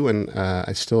still do, and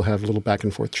I still have little back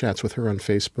and forth chats with her on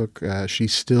Facebook. She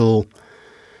still,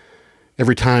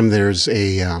 every time there's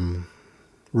a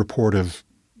report of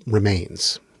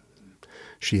remains,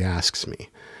 she asks me,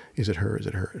 "Is it her? Is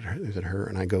it her? Is it her?"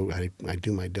 And I go, I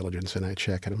do my diligence and I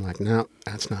check, and I'm like, "No,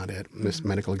 that's not it." This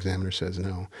medical examiner says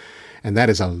no. And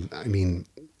that is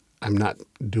I'm not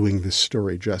doing this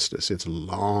story justice. It's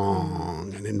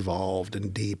long and involved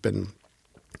and deep. And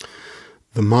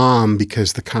the mom,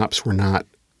 because the cops were not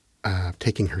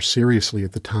taking her seriously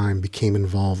at the time, became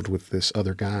involved with this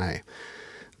other guy,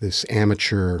 this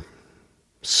amateur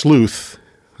sleuth.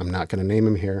 I'm not going to name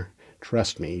him here.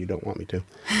 Trust me, you don't want me to.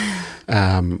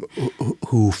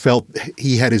 Who felt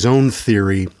he had his own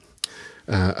theory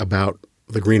about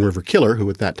the Green River Killer, who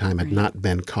at that time had not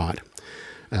been caught.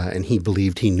 And he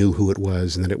believed he knew who it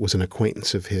was and that it was an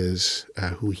acquaintance of his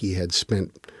who he had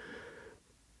spent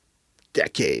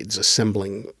decades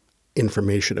assembling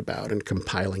information about and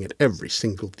compiling it, every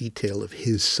single detail of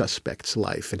his suspect's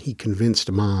life. And he convinced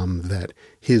Mom that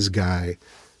his guy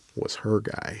was her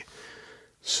guy.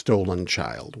 Stolen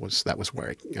Child was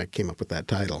where I came up with that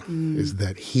title, is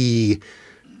that he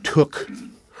took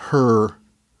her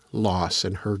loss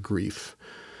and her grief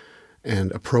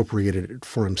and appropriated it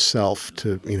for himself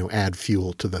to, add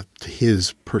fuel to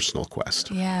his personal quest.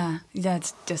 Yeah,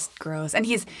 that's just gross. And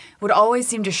would always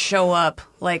seem to show up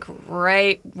like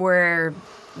right where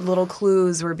little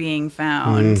clues were being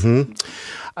found.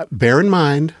 Mm-hmm. Bear in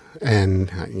mind,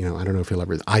 and I don't know if he'll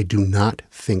ever. I do not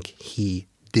think he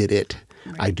did it.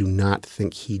 Right. I do not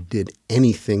think he did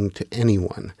anything to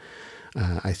anyone.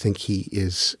 I think he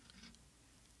is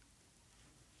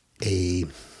a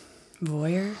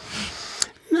voyeur.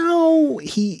 No,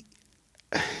 he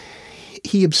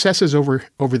obsesses over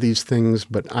these things,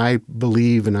 but I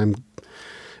believe, and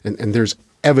there's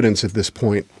evidence at this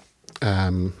point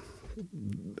that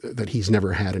he's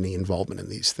never had any involvement in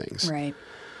these things. Right.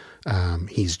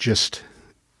 He's just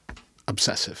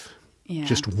obsessive. Yeah.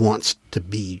 Just wants to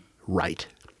be right.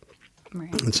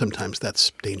 Right. And sometimes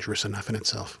that's dangerous enough in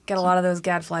itself. Get a lot of those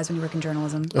gadflies when you work in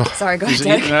journalism. Sorry, go ahead,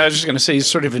 Dick. I was just going to say he's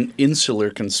sort of an insular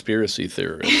conspiracy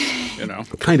theorist,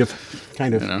 Kind of.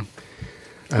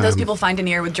 Those people find an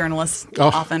ear with journalists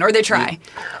often, or they try.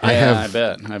 I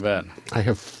bet. I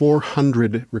have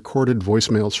 400 recorded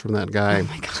voicemails from that guy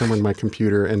somewhere in my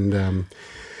computer, and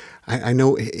I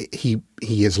know he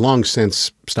has long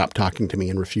since stopped talking to me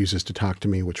and refuses to talk to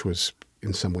me, which was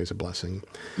in some ways a blessing.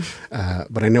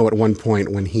 But I know at one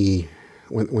point when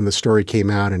the story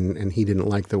came out and he didn't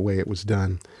like the way it was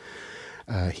done,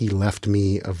 he left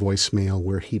me a voicemail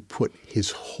where he put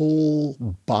his whole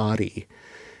body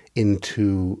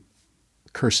into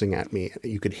cursing at me.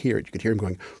 You could hear it. You could hear him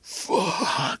going,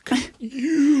 "Fuck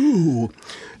you."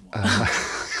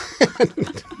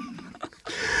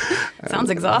 Sounds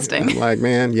exhausting. I'm like,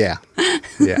 man, yeah,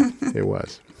 it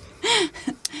was.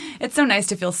 It's so nice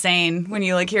to feel sane when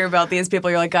you hear about these people.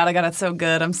 You're like, God, I got it so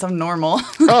good. I'm so normal.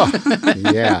 Oh,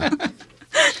 yeah.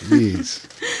 Jeez.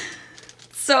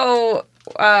 So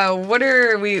what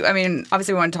are we,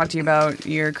 obviously we want to talk to you about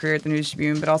your career at the News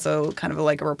Tribune, but also kind of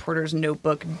like a reporter's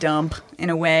notebook dump in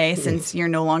a way, since you're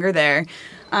no longer there.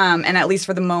 And at least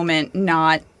for the moment,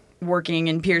 not working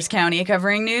in Pierce County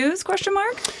covering news, ?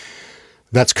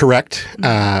 That's correct.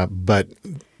 But,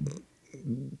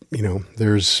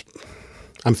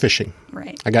 I'm fishing.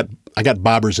 Right. I got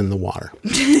bobbers in the water,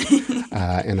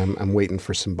 and I'm waiting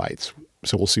for some bites.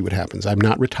 So we'll see what happens. I'm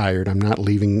not retired. I'm not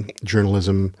leaving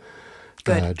journalism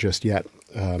just yet.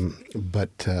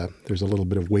 But there's a little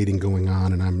bit of waiting going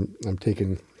on, and I'm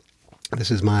taking.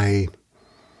 This is my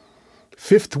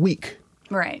 5th week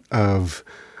of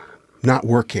not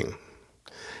working,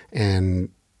 and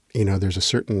there's a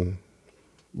certain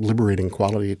liberating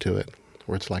quality to it.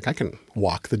 Where it's like, I can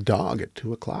walk the dog at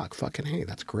 2:00. Fucking hey,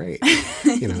 that's great.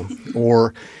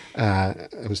 Or I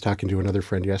was talking to another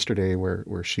friend yesterday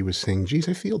where she was saying, geez,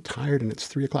 I feel tired and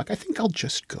it's 3:00. I think I'll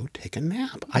just go take a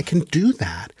nap. I can do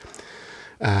that.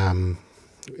 And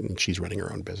she's running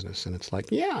her own business. And it's like,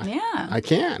 yeah. I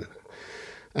can.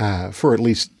 For at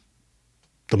least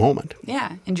the moment.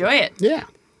 Yeah. Enjoy it. Yeah.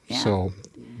 So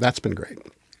that's been great.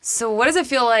 So what does it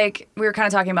feel like, we were kind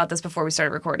of talking about this before we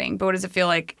started recording, but what does it feel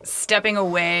like stepping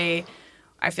away?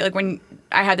 I feel like when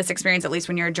I had this experience, at least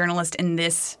when you're a journalist in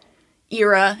this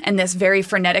era and this very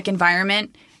frenetic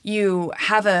environment, you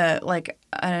have a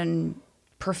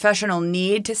professional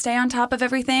need to stay on top of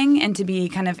everything and to be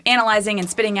kind of analyzing and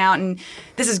spitting out and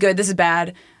this is good, this is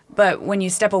bad. But when you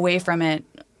step away from it,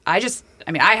 I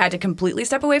had to completely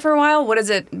step away for a while.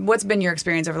 What's been your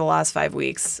experience over the last 5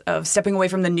 weeks of stepping away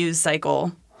from the news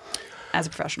cycle as a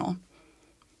professional?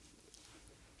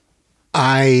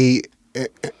 I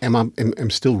am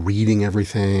still reading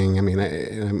everything.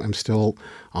 I'm still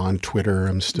on Twitter.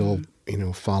 I'm still,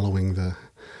 following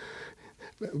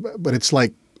but it's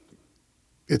like,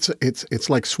 it's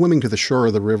like swimming to the shore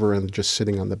of the river and just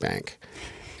sitting on the bank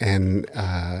and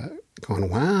going,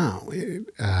 wow.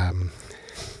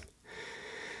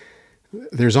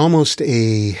 There's almost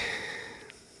a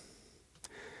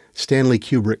Stanley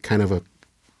Kubrick kind of a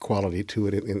quality to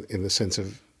it in the sense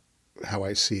of how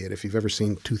I see it. If you've ever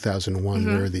seen 2001,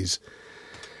 there are these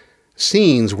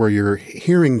scenes where you're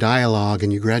hearing dialogue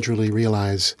and you gradually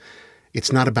realize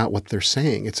it's not about what they're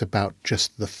saying. It's about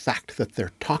just the fact that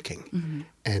they're talking,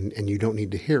 and you don't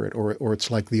need to hear it. Or it's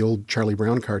like the old Charlie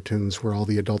Brown cartoons where all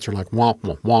the adults are like, wah,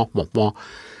 wah, wah, wah, wah.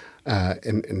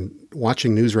 And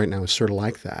watching news right now is sort of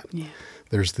like that. Yeah.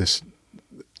 There's this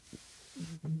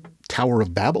Tower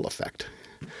of Babel effect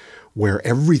where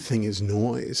everything is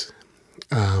noise.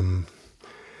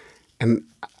 And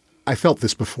I felt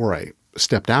this before I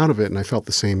stepped out of it, and I felt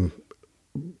the same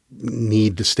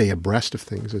need to stay abreast of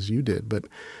things as you did. But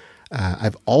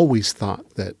I've always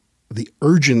thought that the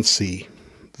urgency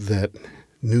that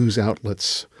news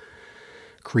outlets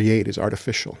create is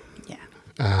artificial. Yeah.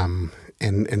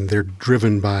 And they're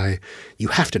driven by, you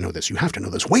have to know this, you have to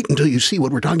know this. Wait until you see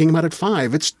what we're talking about at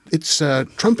 5. It's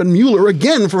Trump and Mueller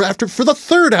again for the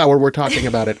third hour we're talking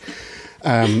about it,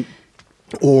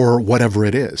 or whatever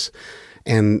it is.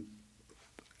 And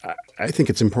I think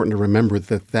it's important to remember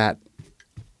that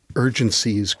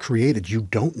urgency is created. You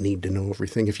don't need to know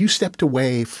everything. If you stepped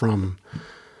away from,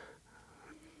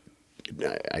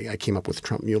 I came up with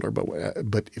Trump Mueller,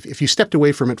 but if you stepped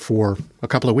away from it for a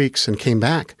couple of weeks and came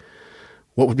back,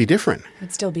 what would be different?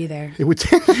 It'd still be there. It would.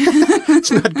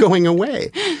 It's not going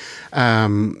away.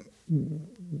 I'm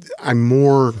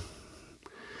more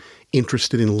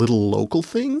interested in little local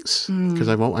things because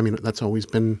that's always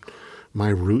been my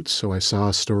roots. So I saw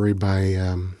a story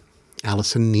by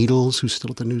Allison Needles, who's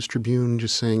still at the News Tribune,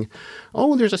 just saying,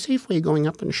 "Oh, there's a Safeway going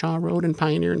up in Shaw Road and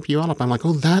Pioneer and Puyallup." I'm like,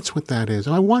 "Oh, that's what that is.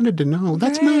 I wanted to know.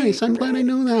 That's nice. I'm glad I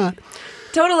know that."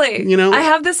 Totally. You know? I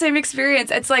have the same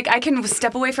experience. It's like I can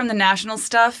step away from the national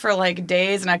stuff for like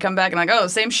days and I come back and I'm like, oh,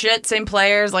 same shit, same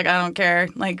players. Like, I don't care.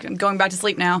 Like, I'm going back to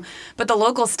sleep now. But the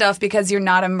local stuff, because you're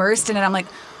not immersed in it, I'm like,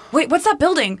 wait, what's that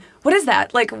building? What is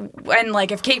that? Like, and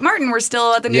like if Kate Martin were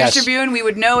still at the News Tribune, we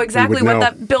would know exactly what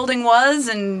that building was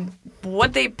and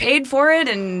what they paid for it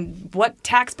and what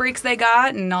tax breaks they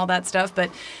got and all that stuff.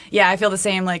 But yeah, I feel the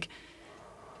same. Like,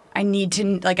 I need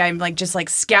to, like, I'm like just like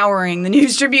scouring the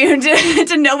News Tribune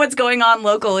to know what's going on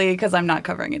locally because I'm not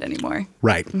covering it anymore.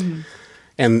 Right. Mm-hmm.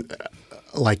 And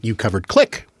like you covered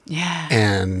Click. Yeah.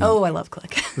 And I love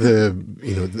Click.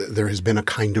 There has been a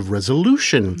kind of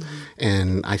resolution,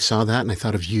 and I saw that, and I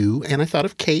thought of you, and I thought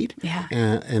of Kate,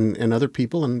 and other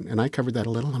people, and I covered that a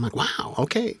little. I'm like, wow,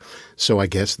 okay. So I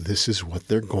guess this is what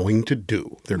they're going to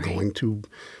do. They're going to,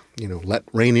 let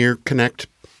Rainier Connect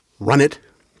run it,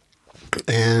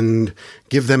 and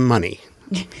give them money.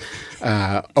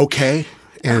 Okay.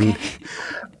 And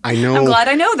I know. I'm glad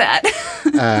I know that.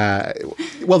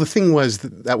 Well, the thing was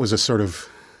that was a sort of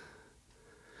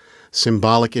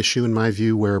symbolic issue in my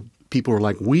view where people were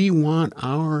like, we want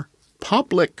our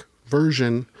public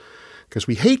version because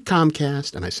we hate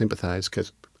Comcast. And I sympathize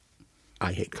because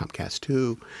I hate Comcast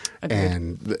too. Agreed.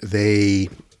 And they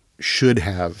should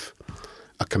have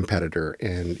a competitor.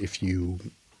 And if you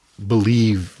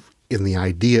believe in the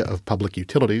idea of public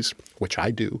utilities, which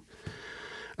I do,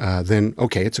 then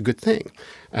okay, it's a good thing.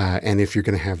 And if you're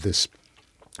going to have this,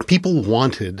 people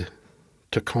wanted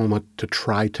Tacoma to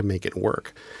try to make it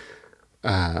work.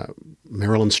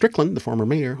 Marilyn Strickland, the former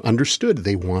mayor, understood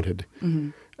they wanted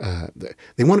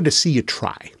to see you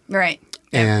try. Right.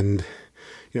 And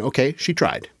okay, she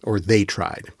tried, or they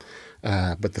tried,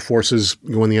 but the forces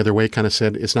going the other way kind of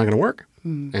said it's not going to work.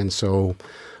 And so,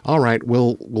 all right,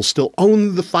 we'll still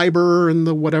own the fiber and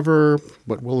the whatever,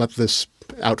 but we'll let this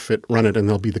outfit run it, and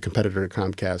they'll be the competitor to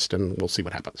Comcast, and we'll see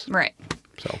what happens. Right.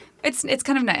 So it's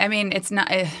kind of nice. I mean, it's not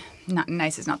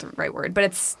nice is not the right word, but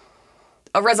it's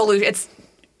a resolution.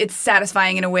 It's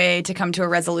satisfying in a way to come to a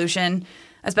resolution,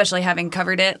 especially having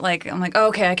covered it. Like I'm like, oh,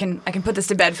 okay, I can put this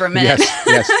to bed for a minute.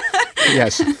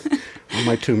 Yes. On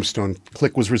my tombstone,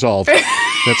 Click was resolved.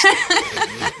 That's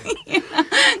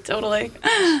totally.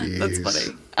 Jeez. That's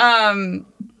funny.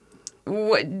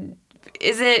 What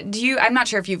is it? I'm not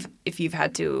sure if you've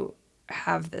had to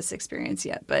have this experience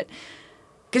yet, but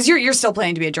because you're still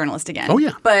planning to be a journalist again. Oh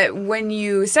yeah. But when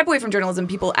you step away from journalism,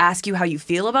 people ask you how you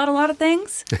feel about a lot of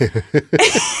things.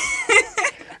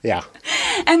 Yeah.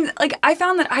 And like I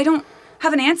found that I don't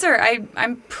have an answer.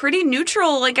 I'm pretty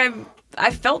neutral. Like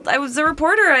I felt I was a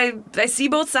reporter. I see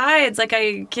both sides. Like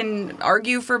I can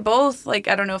argue for both. Like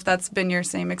I don't know if that's been your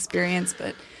same experience,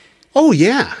 but oh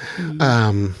yeah,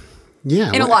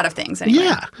 yeah. In a lot of things, anyway.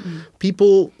 Yeah,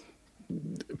 people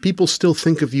still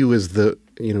think of you as the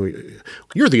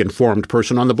you're the informed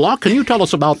person on the block. Can you tell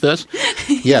us about this?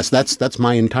 Yes, that's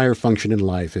my entire function in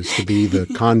life is to be the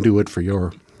conduit for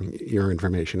your your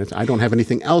information. I don't have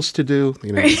anything else to do.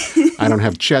 I don't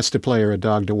have chess to play or a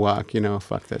dog to walk.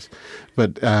 Fuck this.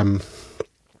 But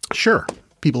sure,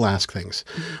 people ask things.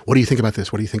 What do you think about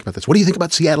this? What do you think about this? What do you think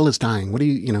about Seattle is dying? What do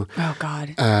you? Oh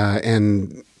God.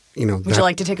 And would you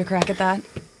like to take a crack at that?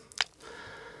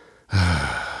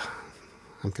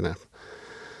 I'm gonna.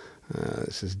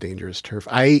 This is dangerous turf.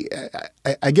 I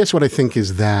guess what I think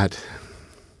is that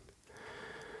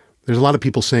there's a lot of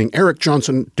people saying Eric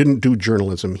Johnson didn't do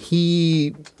journalism.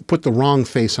 He put the wrong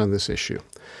face on this issue.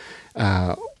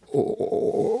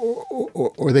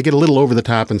 Or they get a little over the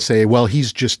top and say, well,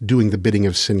 he's just doing the bidding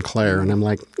of Sinclair. And I'm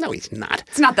like, no, he's not.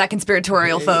 It's not that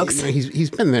conspiratorial, folks. He's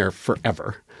been there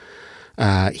forever.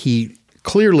 He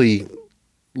clearly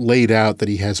laid out that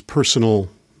he has personal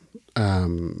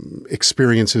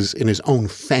experiences in his own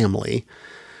family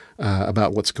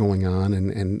about what's going on.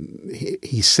 And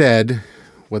he said,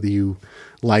 whether you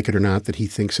like it or not, that he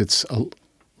thinks it's a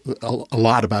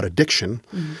lot about addiction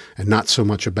and not so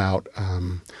much about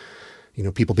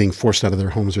people being forced out of their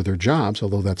homes or their jobs,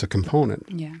 although that's a component.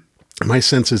 Yeah. My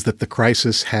sense is that the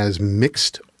crisis has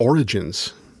mixed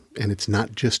origins, and it's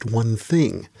not just one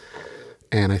thing.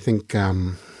 And I think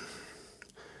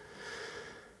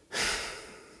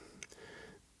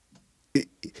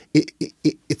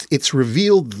it's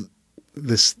revealed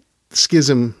this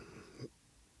schism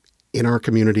in our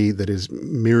community that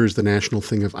mirrors the national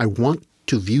thing of I want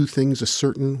to view things a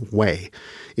certain way.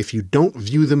 If you don't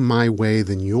view them my way,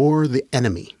 then you're the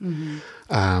enemy. Mm-hmm.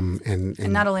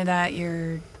 And not only that,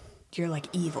 you're like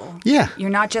evil. Yeah. You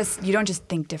don't just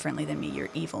think differently than me. You're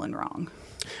evil and wrong.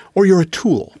 Or you're a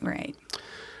tool. Right.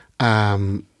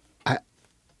 I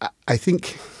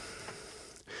think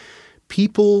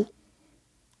people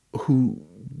who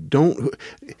don't.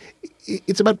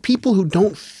 It's about people who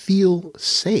don't feel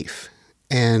safe.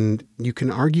 And you can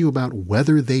argue about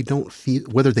whether they don't feel,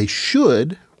 whether they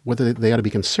should, whether they ought to be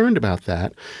concerned about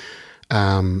that.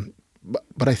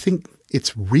 But I think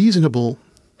it's reasonable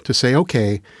to say,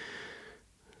 okay,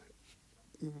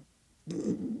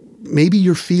 maybe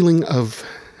your feeling of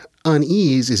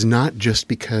unease is not just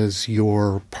because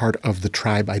you're part of the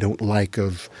tribe I don't like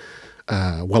of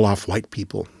well-off white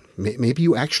people. Maybe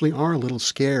you actually are a little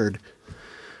scared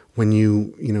when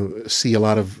you see a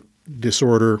lot of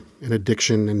disorder and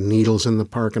addiction and needles in the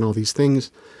park and all these things.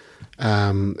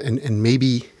 And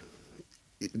maybe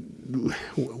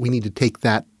we need to take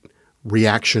that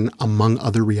reaction among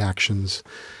other reactions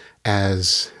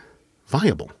as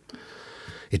viable.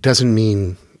 It doesn't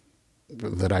mean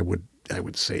that I would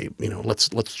say,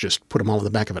 let's just put them all in the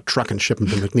back of a truck and ship them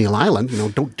to McNeil Island.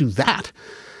 Don't do that.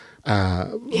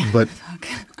 But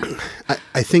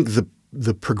I think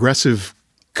the progressive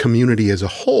community as a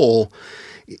whole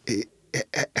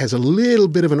has a little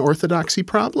bit of an orthodoxy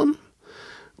problem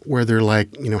where they're like,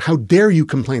 how dare you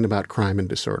complain about crime and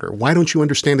disorder? Why don't you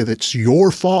understand that it's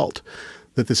your fault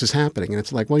that this is happening? And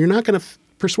it's like, well, you're not going to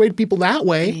persuade people that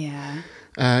way. Yeah.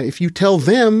 If you tell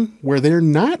them where they're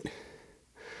not,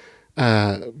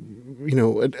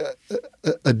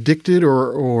 addicted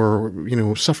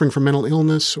or suffering from mental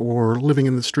illness or living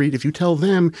in the street, if you tell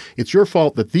them it's your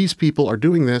fault that these people are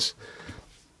doing this,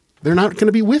 they're not going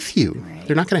to be with you. Right.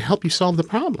 They're not going to help you solve the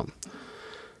problem.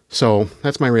 So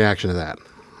that's my reaction to that.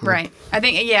 Right. I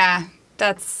think,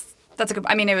 that's a good,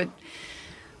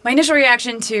 my initial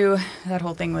reaction to that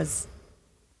whole thing was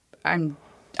I'm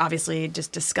obviously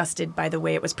just disgusted by the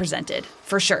way it was presented,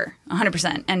 for sure,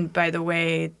 100%. And by the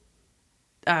way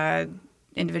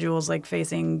individuals like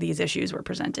facing these issues were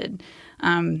presented.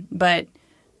 But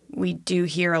we do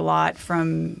hear a lot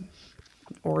from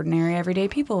ordinary, everyday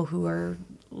people who are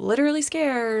literally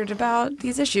scared about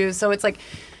these issues. So it's like,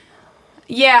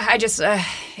 I just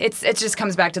it just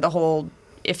comes back to the whole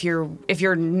if you're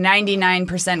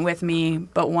 99% with me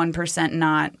but 1%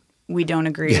 not, we don't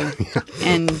agree,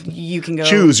 and you can go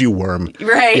choose, you worm.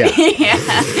 Right?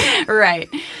 Yeah. Right.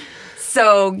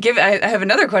 So I have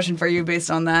another question for you based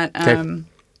on that. Okay.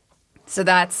 So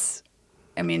that's,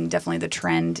 definitely the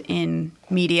trend in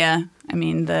media.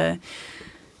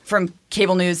 From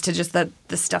cable news to just the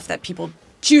stuff that people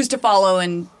choose to follow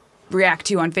and react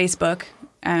to on Facebook.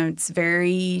 It's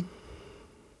very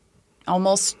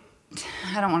almost,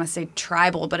 I don't want to say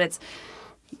tribal, but it's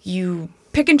you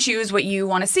pick and choose what you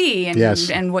want to see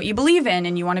and what you believe in,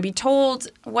 and you want to be told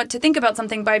what to think about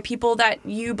something by people that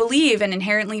you believe and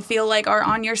inherently feel like are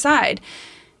on your side.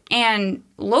 And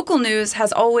local news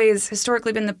has always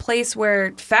historically been the place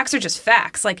where facts are just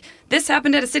facts. Like, this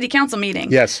happened at a city council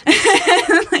meeting. Yes.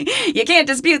 You can't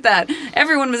dispute that.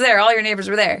 Everyone was there. All your neighbors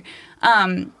were there.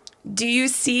 Do you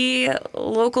see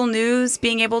local news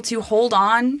being able to hold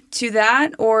on to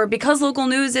that? Or because local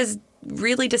news is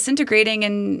really disintegrating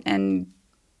and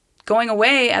going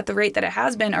away at the rate that it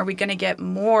has been, are we going to get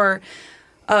more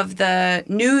of the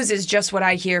news is just what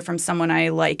I hear from someone I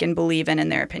like and believe in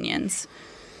their opinions?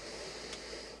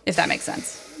 If that makes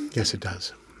sense. Yes, it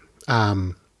does.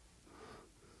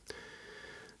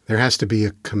 There has to be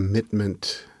a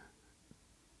commitment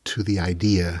to the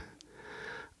idea.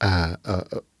 I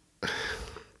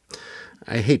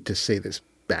hate to say this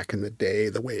back in the day,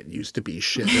 the way it used to be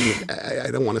shit.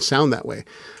 I don't want to sound that way.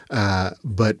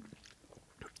 But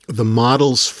the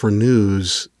models for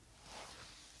news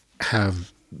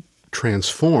have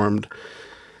transformed,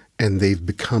 and they've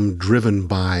become driven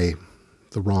by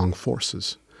the wrong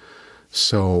forces.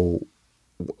 So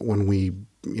when we,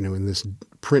 in this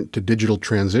print to digital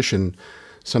transition,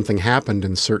 something happened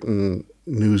and certain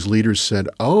news leaders said,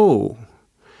 oh,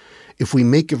 if we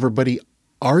make everybody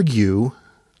argue,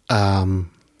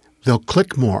 they'll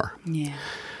click more. Yeah.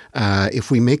 If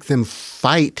we make them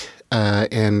fight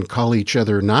and call each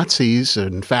other Nazis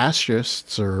and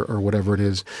fascists or whatever it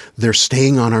is, they're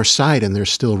staying on our side and they're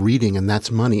still reading, and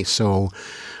that's money. So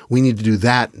we need to do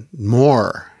that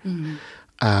more. Mm-hmm.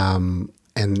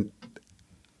 And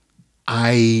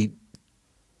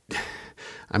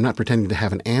I'm not pretending to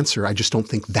have an answer. I just don't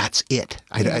think that's it.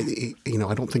 I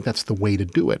don't think that's the way to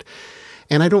do it.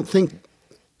 And I don't think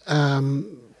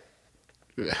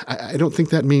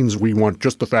that means we want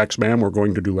just the facts, ma'am. We're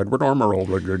going to do Edward R.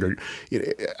 Murrow.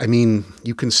 I mean,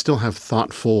 you can still have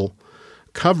thoughtful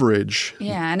coverage.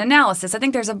 Yeah, and analysis. I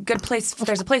think there's a good place.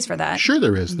 There's a place for that. Sure,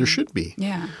 there is. Mm-hmm. There should be.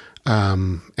 Yeah.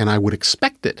 And I would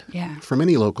expect it from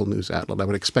any local news outlet. I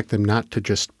would expect them not to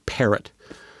just parrot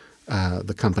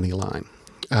the company line.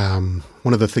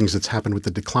 One of the things that's happened with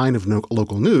the decline of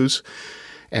local news,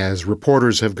 as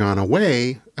reporters have gone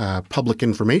away, public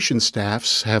information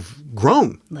staffs have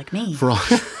grown. Like me. Well,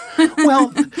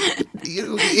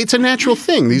 it's a natural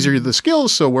thing. These are the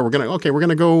skills. So we're going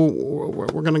to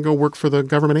go work for the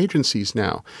government agencies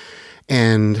now,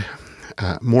 and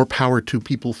more power to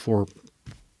people for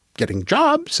getting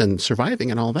jobs and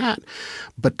surviving and all that.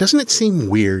 But doesn't it seem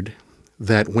weird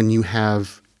that when you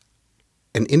have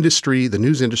an industry, the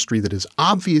news industry, that is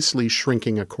obviously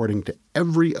shrinking according to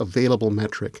every available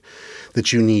metric,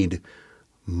 that you need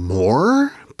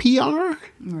more PR?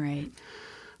 Right.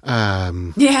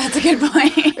 Yeah, that's a good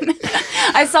point.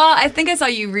 I think I saw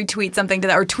you retweet something to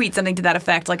that, or tweet something to that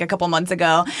effect like a couple months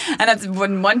ago. And that's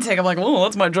when one take I'm like, oh,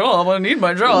 that's my job. I need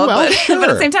my job. Well, sure. But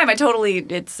at the same time,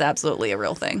 it's absolutely a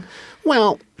real thing.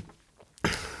 Well,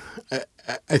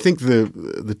 I think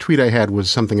the tweet I had was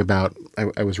something about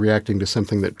I was reacting to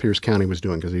something that Pierce County was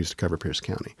doing, because I used to cover Pierce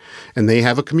County. And they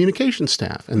have a communication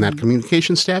staff, and that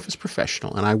communication staff is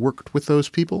professional. And I worked with those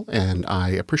people, and I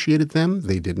appreciated them.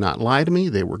 They did not lie to me.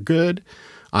 They were good.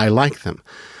 I like them.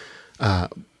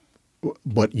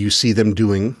 But you see them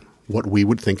doing what we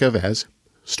would think of as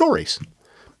stories,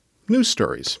 news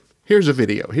stories. Here's a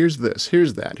video. Here's this.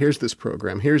 Here's that. Here's this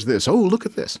program. Here's this. Oh, look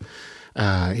at this.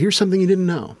 Here's something you didn't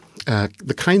know.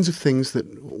 The kinds of things that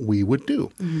we would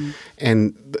do. Mm-hmm.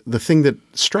 And the thing that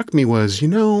struck me was,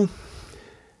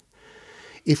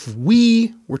 if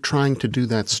we were trying to do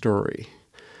that story,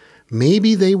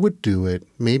 maybe they would do it.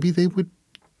 Maybe they would,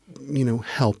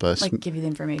 help us. Like give you the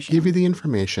information. Give you the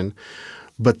information.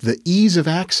 But the ease of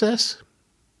access,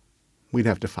 we'd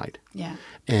have to fight. Yeah.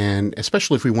 And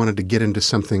especially if we wanted to get into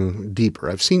something deeper.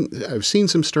 I've seen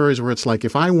some stories where it's like,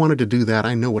 if I wanted to do that,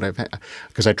 I know what I've had.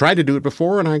 Because I tried to do it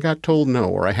before and I got told no,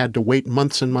 or I had to wait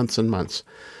months and months and months.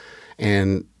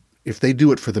 And if they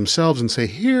do it for themselves and say,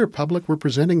 here, public, we're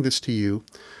presenting this to you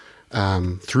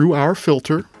through our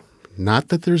filter, not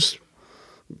that there's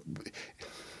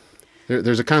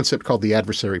a concept called the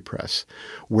adversary press,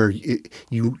 where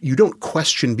you don't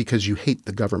question because you hate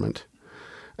the government,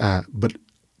 but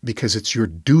because it's your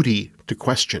duty to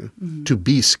question, to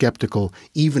be skeptical,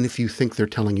 even if you think they're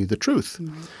telling you the truth.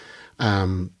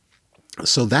 Mm-hmm.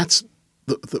 So that's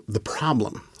the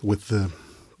problem with the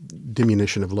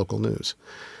diminution of local news.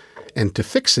 And to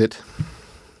fix it,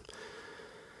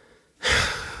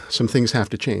 some things have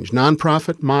to change.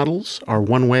 Nonprofit models are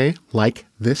one way, like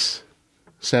this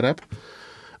setup,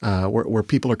 where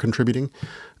people are contributing.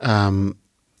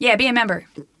 Yeah, be a member.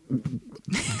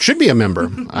 Should be a member.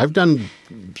 I've done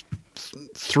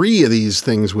 3 of these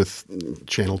things with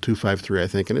Channel 253, I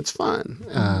think, and it's fun.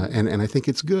 And I think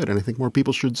it's good, and I think more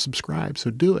people should subscribe, so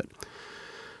do it.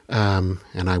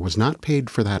 And I was not paid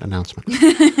for that announcement.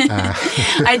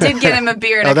 I did get him a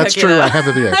beer and a cookie. That's true. I have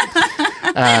a beer.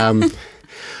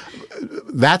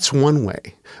 That's one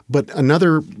way. But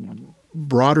another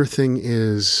broader thing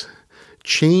is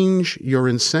change your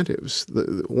incentives.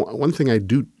 The one thing I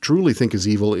do truly think is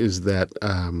evil is that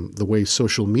the way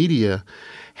social media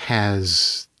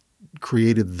has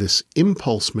created this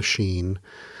impulse machine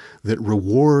that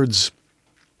rewards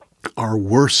our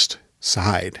worst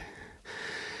side.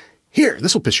 Here,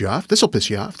 this will piss you off. This will piss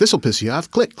you off. This will piss you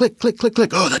off. Click, click, click, click,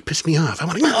 click. Oh, that pissed me off. I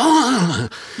want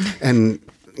to. And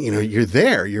you're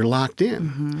there. You're locked in.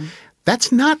 Mm-hmm.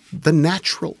 That's not the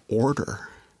natural order.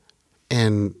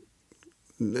 And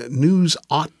news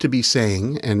ought to be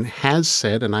saying, and has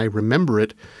said, and I remember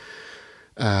it.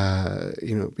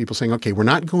 People saying, "Okay, we're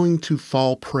not going to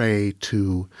fall prey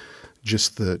to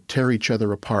just the tear each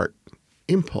other apart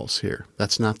impulse here.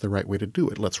 That's not the right way to do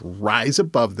it. Let's rise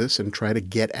above this and try to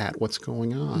get at what's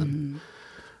going on."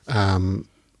 And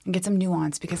get some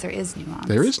nuance, because there is nuance.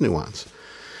 There is nuance.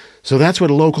 So that's what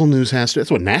local news has to do.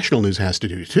 That's what national news has to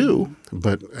do too,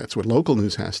 but that's what local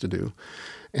news has to do.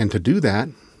 And to do that,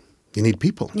 you need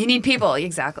people. You need people,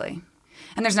 exactly.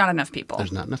 And there's not enough people.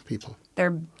 There's not enough people.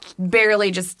 They're barely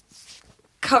just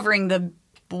covering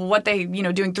what they,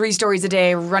 doing 3 stories a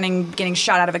day, running, getting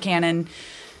shot out of a cannon.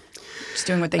 Just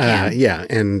doing what they can. Yeah,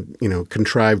 and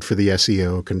contrived for the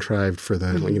SEO, contrived for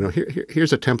the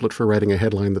here's a template for writing a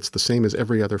headline that's the same as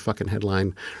every other fucking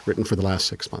headline written for the last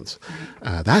 6 months.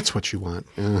 That's what you want.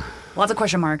 Lots of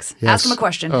question marks. Yes. Ask them a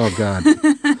question. Oh God,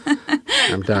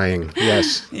 I'm dying.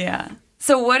 Yes. Yeah.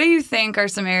 So, what do you think are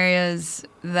some areas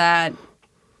that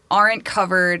aren't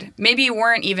covered, maybe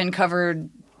weren't even covered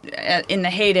in the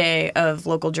heyday of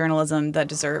local journalism, that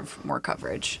deserve more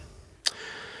coverage?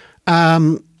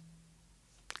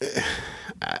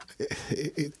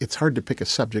 It's hard to pick a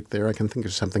subject there. I can think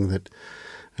of something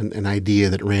an idea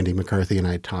that Randy McCarthy and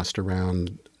I tossed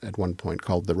around at one point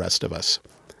called The Rest of Us.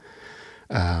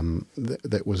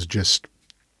 That was just,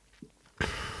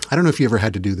 I don't know if you ever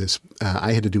had to do this.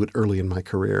 I had to do it early in my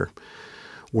career,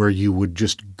 where you would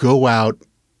just go out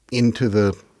into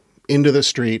the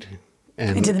street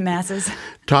and into the masses,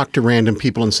 talk to random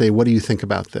people and say, "What do you think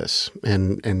about this?"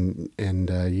 And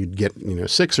you'd get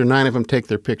 6 or 9 of them take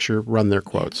their picture, run their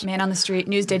quotes. Man on the street.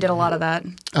 Newsday did a lot of that.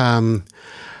 And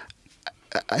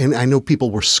I know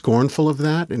people were scornful of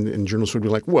that, and journalists would be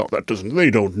like, "Well, they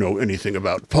don't know anything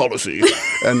about policy."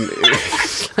 And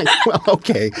it's like, well,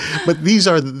 okay, but these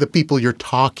are the people you're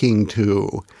talking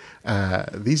to.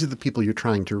 These are the people you're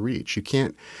trying to reach. You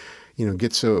can't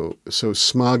get so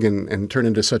smug and turn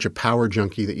into such a power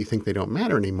junkie that you think they don't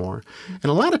matter anymore. And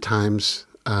a lot of times,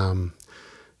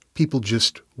 people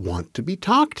just want to be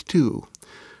talked to,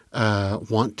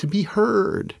 want to be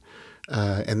heard.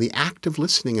 And the act of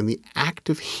listening and the act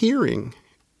of hearing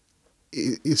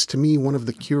is to me, one of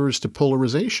the cures to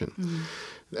polarization.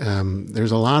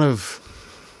 There's a lot of...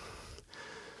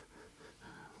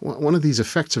 One of these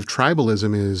effects of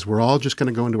tribalism is we're all just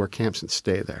going to go into our camps and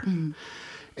stay there.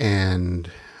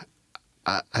 And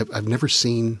I've never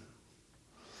seen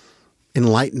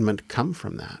enlightenment come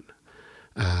from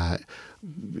that.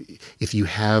 If you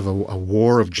have a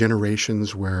war of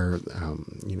generations where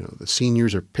the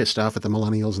seniors are pissed off at the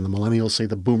millennials and the millennials say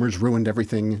the boomers ruined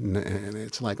everything, and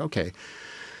it's like, okay,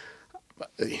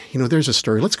 there's a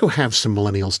story. Let's go have some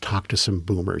millennials talk to some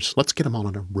boomers. Let's get them all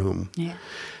in a room. Yeah.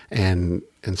 And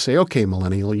say, okay,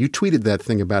 millennial, you tweeted that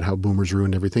thing about how boomers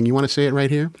ruined everything. You want to say it right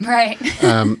here? Right.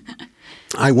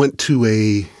 I went to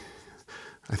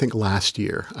I think last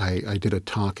year, I did a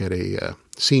talk at a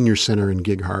senior center in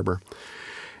Gig Harbor,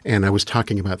 and I was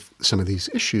talking about some of these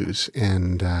issues.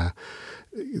 And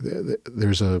you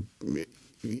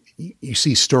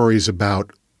see stories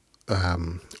about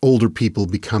older people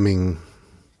becoming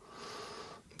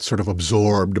sort of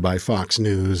absorbed by Fox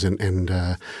News and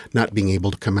not being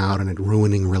able to come out and it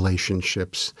ruining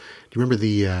relationships. Do you remember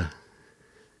the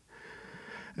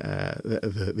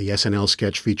SNL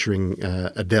sketch featuring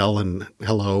Adele and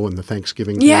Hello and the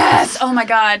Thanksgiving? Yes! Oh my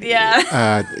God,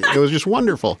 yeah. It was just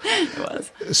wonderful. It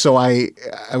was. So I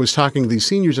was talking to these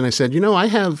seniors and I said, I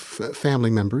have family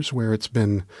members where it's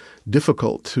been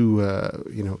difficult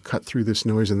to cut through this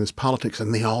noise and this politics,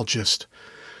 and they all just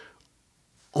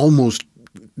almost,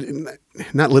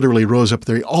 not literally rose up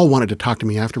there, they all wanted to talk to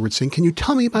me afterwards saying, "Can you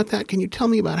tell me about that? Can you tell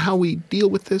me about how we deal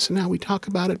with this and how we talk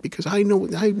about it? Because I know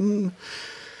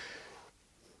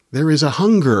there is a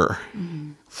hunger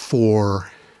for,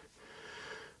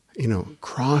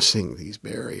 crossing these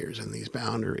barriers and these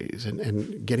boundaries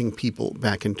and getting people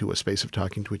back into a space of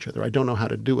talking to each other. I don't know how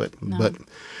to do it, but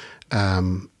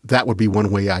that would be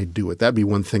one way I do it. That'd be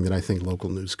one thing that I think local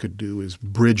news could do, is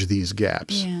bridge these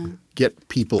gaps. Yeah. Get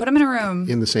people, put them in a room,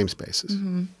 in the same spaces.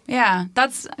 Mm-hmm. Yeah,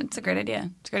 it's a great idea.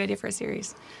 It's a great idea for a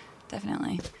series,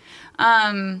 definitely.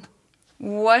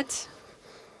 What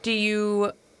do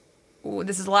you...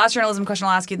 This is the last journalism question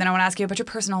I'll ask you, then I want to ask you about your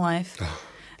personal life.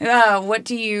 What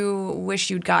do you wish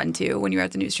you'd gotten to when you were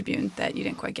at the News Tribune that you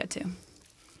didn't quite get to?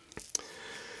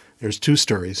 There's two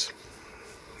stories.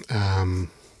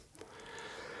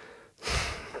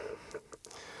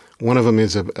 One of them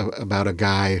is about a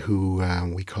guy who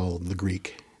we call the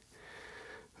Greek,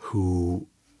 who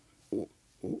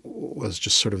was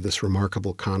just sort of this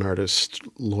remarkable con artist,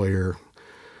 lawyer,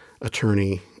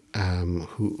 attorney,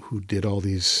 who did all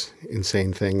these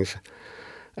insane things,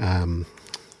 but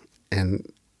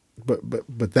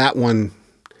that one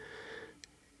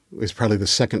was probably the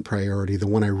second priority. The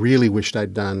one I really wished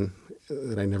I'd done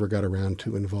that I never got around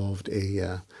to involved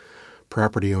a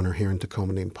property owner here in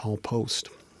Tacoma named Paul Post,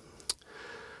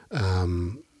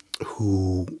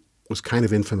 who was kind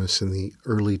of infamous in the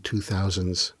early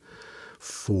 2000s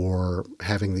for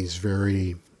having these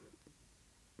very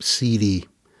seedy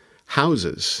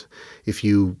houses. If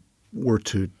you were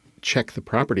to check the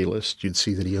property list, you'd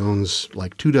see that he owns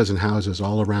like 24 houses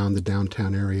all around the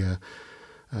downtown area,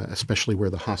 especially where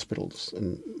the hospitals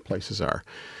and places are.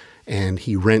 And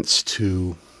he rents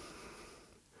to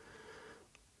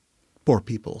poor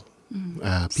people.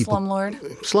 Slumlord,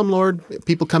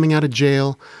 people coming out of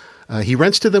jail. He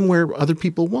rents to them where other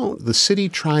people won't. The city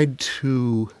tried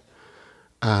to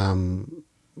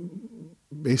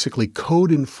basically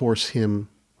code enforce him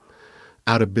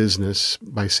out of business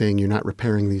by saying you're not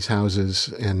repairing these houses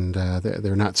and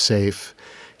they're not safe.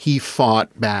 He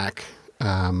fought back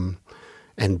and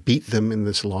beat them in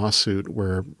this lawsuit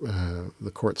where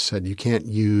the court said you can't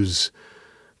use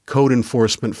code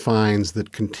enforcement fines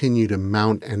that continue to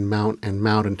mount and mount and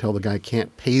mount until the guy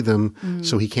can't pay them,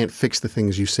 so he can't fix the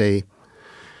things you say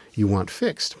you want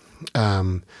fixed.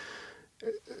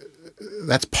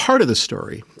 That's part of the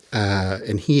story.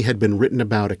 And he had been written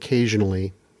about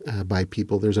occasionally by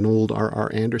people. There's an old R.R.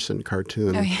 Anderson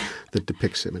cartoon that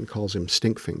depicts him and calls him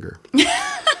Stinkfinger.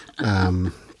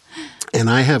 And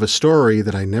I have a story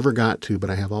that I never got to, but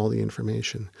I have all the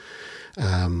information,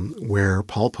 where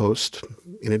Paul Post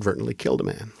inadvertently killed a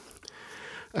man.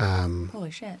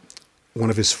 Holy shit. One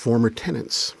of his former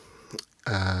tenants.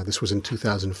 This was in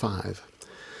 2005.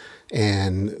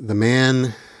 And the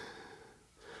man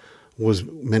was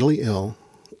mentally ill,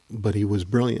 but he was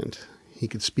brilliant. He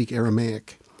could speak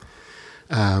Aramaic.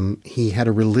 He had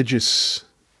a religious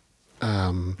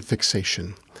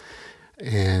fixation.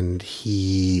 And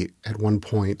he, at one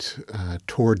point,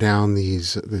 tore down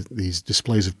these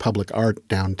displays of public art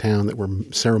downtown that were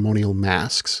ceremonial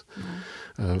masks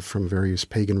from various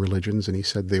pagan religions. And he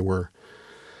said they were,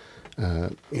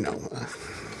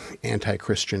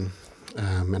 anti-Christian.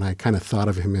 And I kind of thought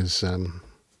of him as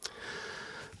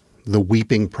the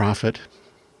weeping prophet,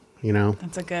 you know.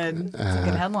 That's a good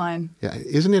headline. Yeah,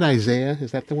 isn't it Isaiah?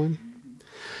 Is that the one?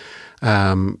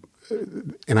 And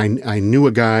I knew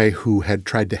a guy who had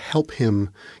tried to help him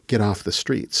get off the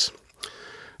streets.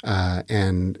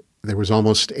 And there was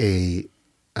almost a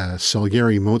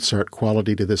Salieri Mozart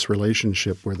quality to this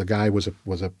relationship where the guy was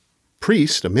a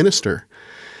priest, a minister,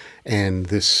 and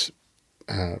this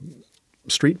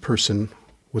street person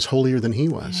was holier than he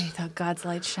was. Yeah, he thought God's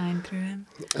light shined through him.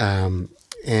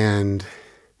 And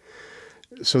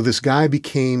so this guy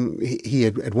he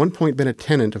had at one point been a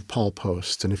tenant of Paul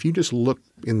Post's. And if you just look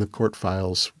in the court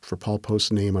files for Paul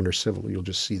Post's name under civil, you'll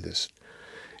just see this.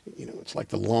 You know, it's like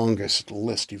the longest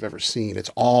list you've ever seen.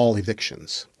 It's all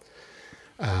evictions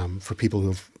for people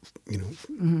who've,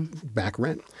 back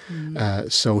rent.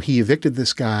 So he evicted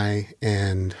this guy,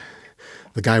 and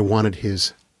the guy wanted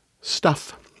his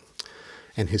stuff.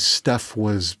 And his stuff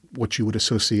was what you would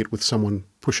associate with someone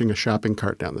pushing a shopping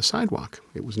cart down the sidewalk.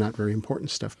 It was not very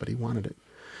important stuff, but he wanted it.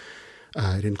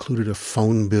 It included a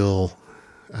phone bill.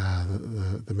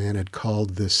 The man had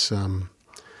called this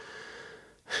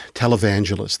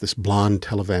televangelist, this blonde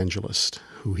televangelist,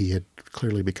 who he had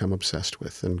clearly become obsessed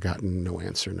with and gotten no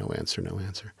answer.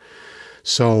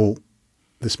 So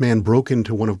this man broke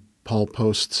into one of Paul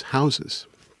Post's houses,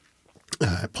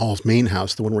 Paul's main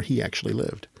house, the one where he actually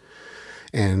lived.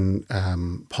 And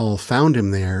Paul found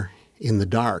him there in the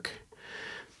dark,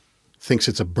 thinks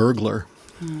it's a burglar.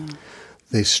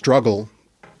 They struggle.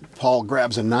 Paul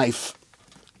grabs a knife,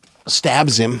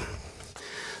 stabs him.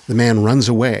 The man runs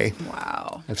away.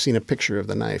 Wow. I've seen a picture of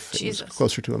the knife. Jesus. It was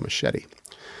closer to a machete.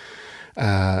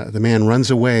 The man runs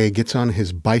away, gets on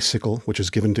his bicycle, which was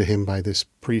given to him by this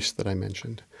priest that I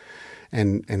mentioned,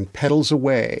 and pedals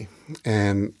away.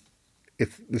 And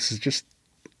this is just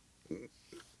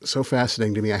so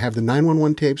fascinating to me. I have the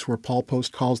 911 tapes where Paul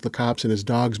Post calls the cops and his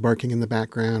dog's barking in the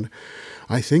background.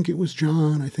 I think it was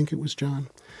John.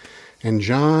 And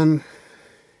John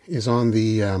is on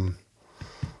the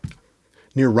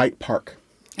near Wright Park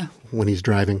when he's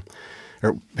driving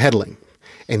or pedaling,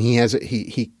 and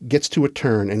he gets to a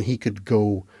turn and he could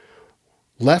go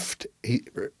left.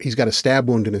 He's got a stab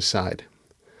wound in his side,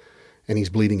 and he's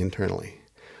bleeding internally.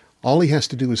 All he has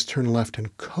to do is turn left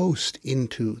and coast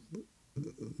into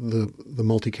the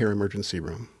multi-care emergency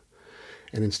room,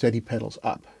 and instead he pedals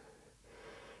up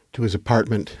to his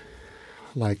apartment,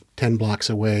 like 10 blocks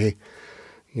away.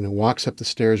 Walks up the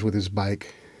stairs with his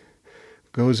bike,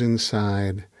 goes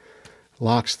inside,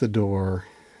 locks the door,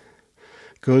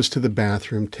 goes to the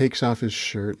bathroom, takes off his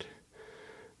shirt,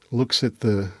 looks at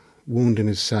the wound in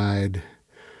his side,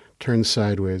 turns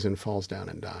sideways, and falls down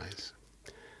and dies.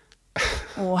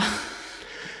 Wow.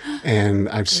 And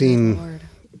I've seen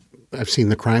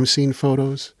the crime scene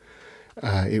photos.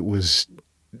 It was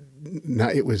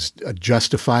a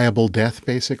justifiable death,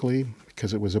 basically,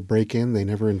 because it was a break-in. They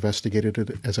never investigated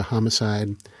it as a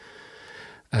homicide.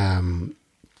 And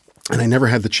I never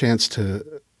had the chance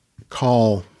to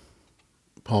call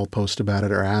Paul Post about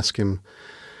it or ask him.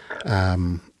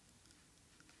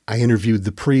 I interviewed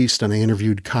the priest and I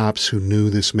interviewed cops who knew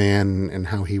this man and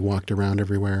how he walked around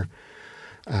everywhere.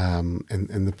 And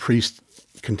the priest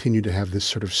continued to have this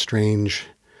sort of strange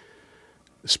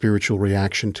spiritual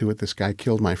reaction to it. This guy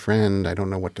killed my friend. I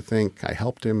don't know what to think. I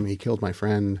helped him. He killed my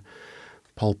friend.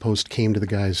 Paul Post came to the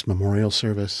guy's memorial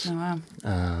service. Oh,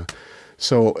 wow.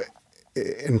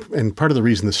 And part of the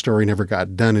reason the story never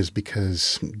got done is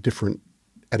because different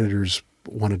editors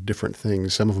wanted different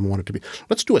things. Some of them wanted to be,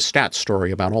 let's do a stats story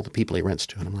about all the people he rents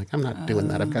to. And I'm like, I'm not doing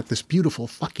that. I've got this beautiful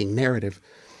fucking narrative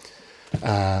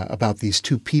about these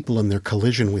two people and their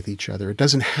collision with each other. It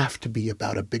doesn't have to be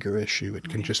about a bigger issue. It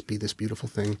can just be this beautiful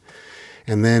thing.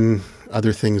 And then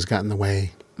other things got in the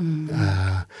way.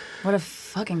 What a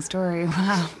fucking story.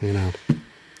 Wow.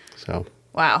 So.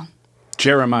 Wow.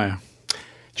 Jeremiah,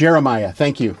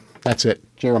 thank you. That's it.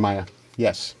 Jeremiah.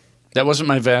 Yes. That wasn't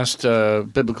my vast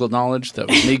biblical knowledge. That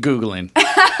was me Googling.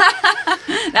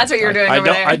 That's what you're doing over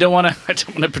there. I don't want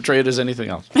to portray it as anything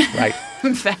else. Right.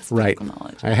 Vast Right. biblical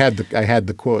knowledge. I had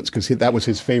the quotes because that was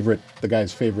the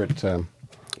guy's favorite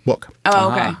book.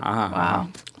 Oh, okay. Wow.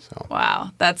 So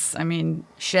Wow.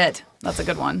 Shit. That's a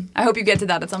good one. I hope you get to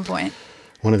that at some point.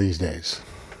 one of these days.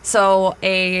 So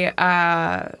a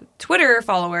Twitter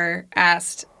follower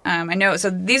asked, so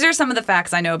these are some of the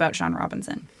facts I know about Sean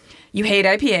Robinson. You hate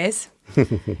IPAs.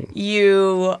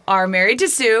 You are married to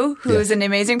Sue, who is an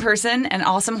amazing person, an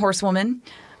awesome horsewoman.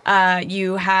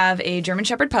 You have a German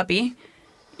Shepherd puppy.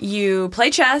 You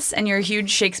play chess, and you're a huge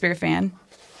Shakespeare fan.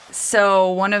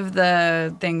 So one of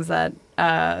the things that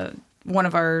one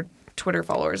of our Twitter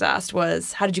followers asked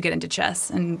was, how did you get into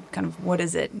chess? And kind of what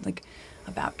is it like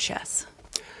about chess?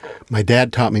 My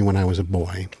dad taught me when I was a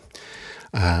boy.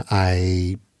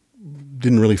 I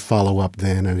didn't really follow up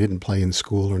then. I didn't play in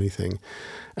school or anything.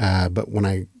 But when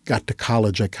I got to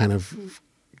college, I kind of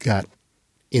got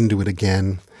into it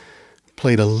again,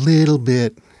 played a little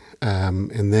bit.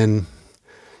 And then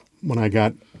when I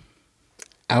got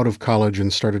out of college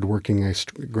and started working, I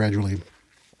gradually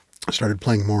started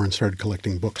playing more and started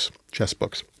collecting books, chess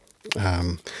books.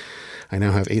 I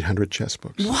now have 800 chess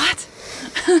books. What?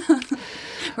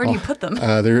 Where do you put them?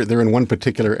 They're in one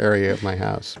particular area of my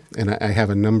house. And I have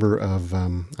a number of,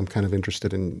 I'm kind of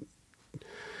interested in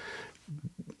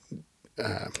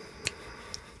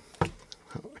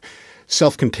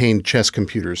self-contained chess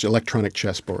computers, electronic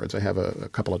chess boards. I have a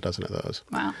couple of dozen of those.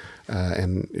 Wow.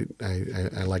 And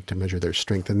I like to measure their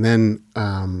strength. And then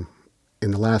in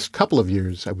the last couple of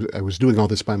years, I was doing all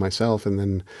this by myself, and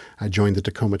then I joined the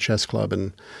Tacoma Chess Club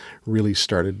and really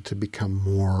started to become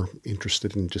more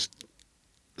interested in just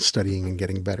studying and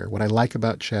getting better. What I like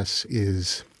about chess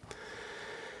is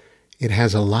it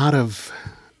has a lot of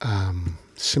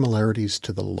similarities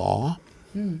to the law.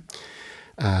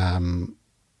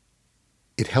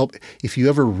 It helped if you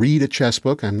ever read a chess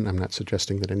book. I'm not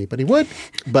suggesting that anybody would,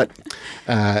 but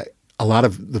a lot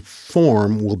of the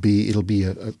form it'll be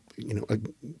a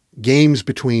games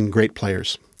between great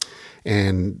players,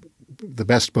 and the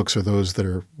best books are those that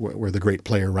are where the great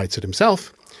player writes it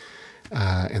himself.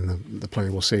 And the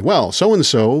player will say, well,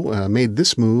 so-and-so made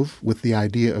this move with the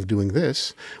idea of doing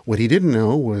this. What he didn't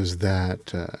know was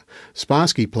that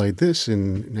Spassky played this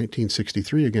in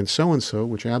 1963 against so-and-so,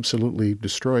 which absolutely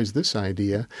destroys this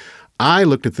idea. I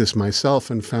looked at this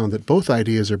myself and found that both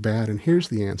ideas are bad, and here's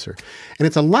the answer. And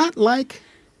it's a lot like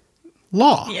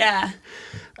law. Yeah.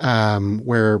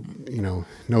 Where, no,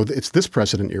 it's this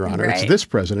precedent, Your Honor. Right. It's this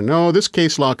precedent. No, this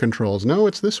case law controls. No,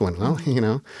 it's this one. Well,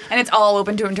 And it's all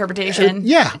open to interpretation.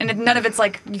 Yeah. And none of it's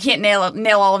like, you can't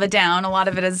nail all of it down. A lot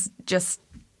of it is just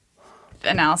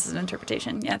analysis and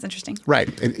interpretation. Yeah, it's interesting. Right.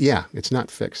 It's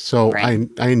not fixed. So Right.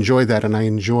 I enjoy that, and I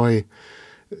enjoy.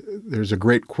 There's a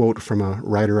great quote from a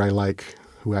writer I like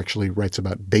who actually writes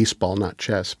about baseball, not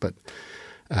chess, but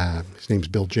his name's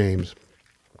Bill James.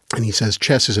 And he says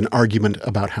chess is an argument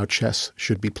about how chess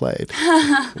should be played,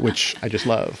 which I just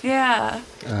love. Yeah.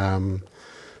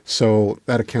 So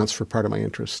that accounts for part of my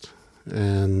interest.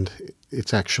 And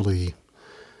it's actually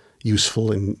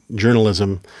useful in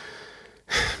journalism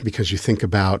because you think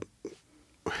about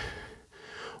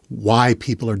why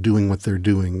people are doing what they're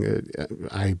doing.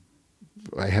 I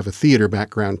have a theater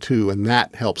background too, and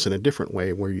that helps in a different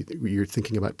way where you're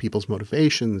thinking about people's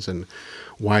motivations and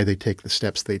why they take the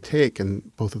steps they take,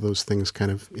 and both of those things kind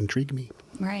of intrigue me.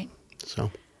 Right. So,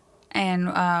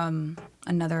 And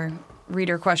another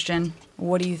reader question.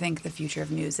 What do you think the future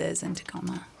of news is in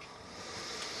Tacoma?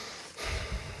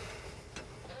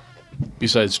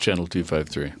 Besides Channel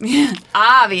 253.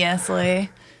 Obviously.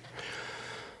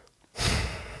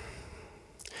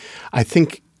 I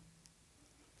think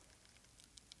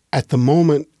at the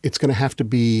moment it's going to have to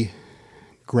be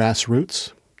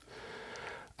grassroots.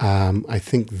 I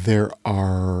think there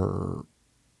are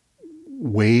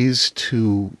ways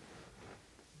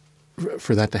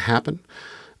for that to happen,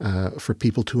 for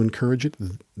people to encourage it.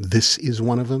 This is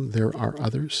one of them. There are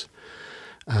others.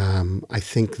 I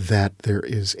think that there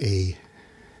is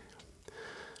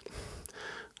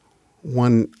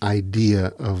one idea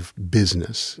of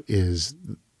business is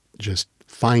just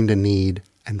find a need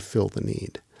and fill the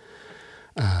need,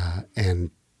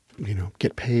 and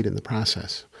get paid in the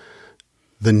process.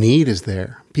 The need is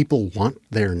there. People want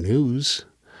their news.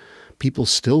 People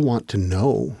still want to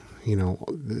know.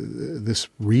 This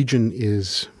region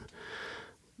is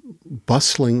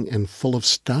bustling and full of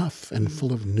stuff and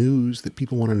full of news that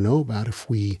people want to know about if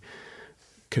we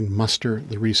can muster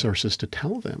the resources to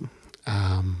tell them.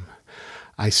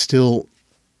 I still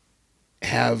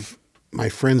have my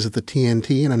friends at the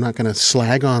TNT, and I'm not going to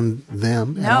slag on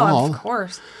them at all. No, of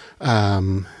course.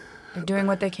 They're doing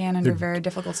what they can under very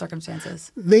difficult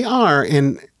circumstances. They are,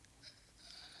 and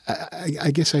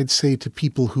I guess I'd say to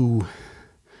people who...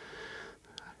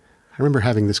 I remember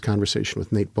having this conversation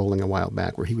with Nate Bowling a while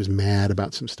back where he was mad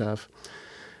about some stuff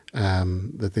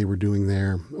that they were doing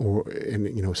there,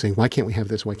 and saying, why can't we have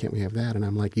this, why can't we have that? And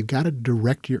I'm like, you've got to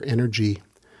direct your energy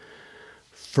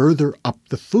further up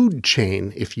the food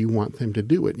chain if you want them to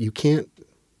do it. You can't...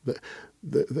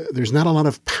 there's not a lot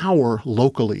of power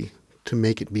locally to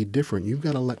make it be different. You've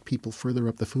got to let people further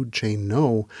up the food chain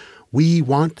know, we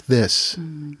want this.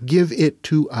 Give it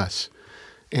to us.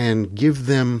 And give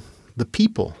them the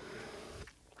people.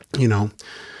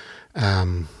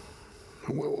 When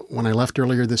I left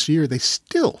earlier this year, they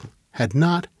still had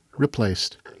not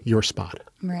replaced your spot.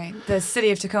 Right. The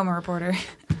City of Tacoma reporter.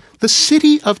 The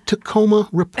City of Tacoma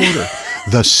reporter.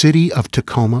 The City of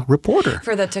Tacoma reporter.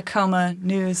 For the Tacoma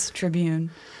News Tribune.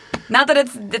 Not that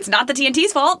it's not the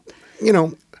TNT's fault.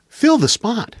 Fill the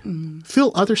spot.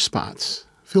 Fill other spots.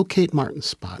 Fill Kate Martin's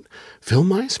spot. Fill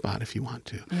my spot if you want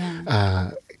to.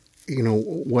 Yeah.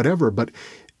 Whatever. But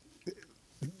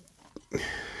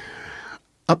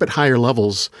up at higher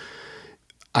levels,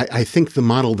 I think the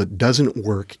model that doesn't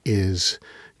work is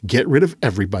get rid of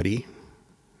everybody,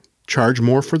 charge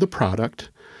more for the product,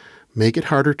 make it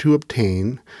harder to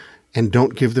obtain, and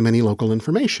don't give them any local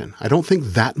information. I don't think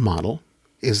that model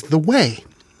is the way.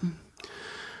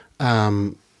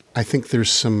 I think there's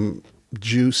some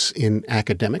juice in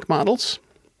academic models.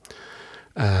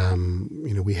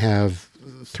 We have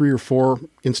 3 or 4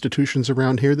 institutions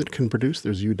around here that can produce.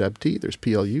 There's UW-T, there's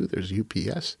PLU, there's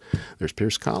UPS, there's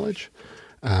Pierce College.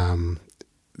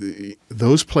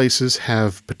 Those places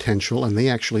have potential, and they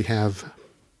actually have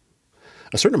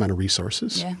a certain amount of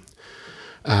resources. Yeah.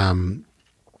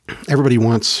 Everybody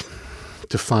wants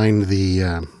to find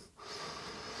the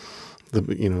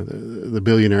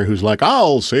billionaire who's like,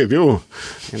 I'll save you.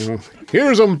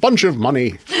 Here's a bunch of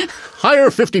money.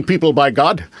 Hire 50 people, by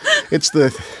God. It's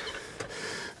the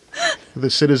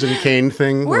Citizen Kane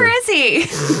thing. Where is he?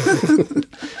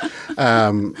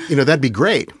 That'd be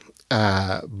great.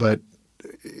 But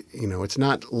it's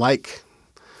not like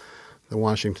the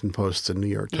Washington Post and New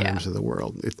York Times of the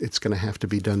world. It's going to have to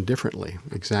be done differently.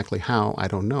 Exactly how, I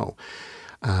don't know.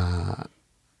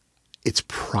 It's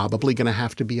probably going to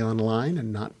have to be online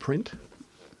and not print.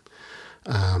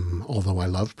 Although I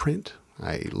love print.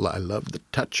 I love the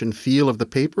touch and feel of the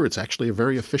paper. It's actually a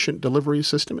very efficient delivery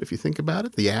system if you think about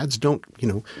it. The ads don't,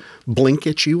 blink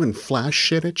at you and flash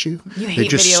shit at you. You hate they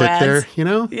just video sit ads. there,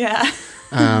 Yeah.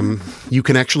 You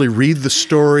can actually read the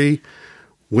story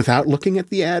without looking at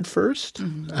the ad first.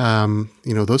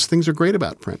 Mm-hmm. Those things are great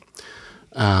about print.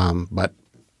 But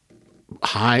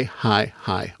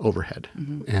high overhead,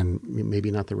 and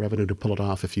maybe not the revenue to pull it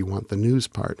off if you want the news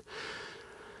part.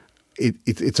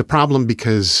 It's a problem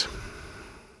because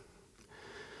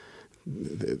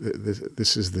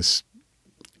this is this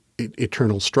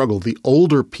eternal struggle. The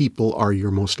older people are your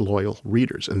most loyal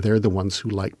readers, and they're the ones who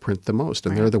like print the most,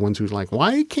 and they're the ones who like,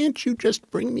 why can't you just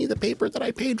bring me the paper that I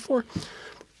paid for?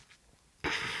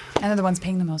 And they're the ones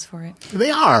paying the most for it. They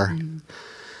are.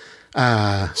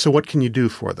 So what can you do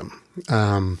for them?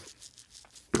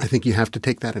 I think you have to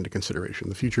take that into consideration.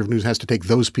 The future of news has to take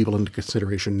those people into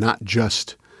consideration, not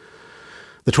just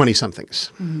the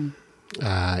 20-somethings. You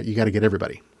got to get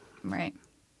everybody. Right.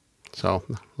 So,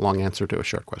 long answer to a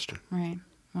short question. Right.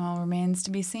 Well, remains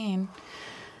to be seen.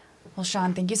 Well,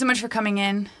 Sean, thank you so much for coming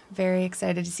in. Very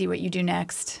excited to see what you do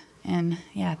next. And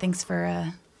yeah, thanks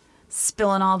for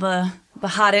spilling all the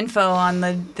hot info on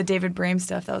the David Brame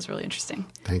stuff. That was really interesting.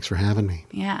 Thanks for having me.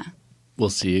 Yeah. We'll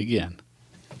see you again.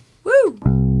 Woo!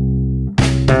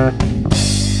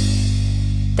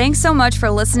 Thanks so much for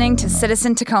listening to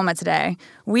Citizen Tacoma today.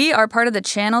 We are part of the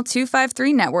Channel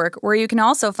 253 network, where you can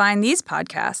also find these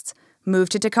podcasts: Move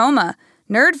to Tacoma,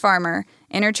 Nerd Farmer,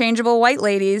 Interchangeable White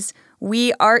Ladies,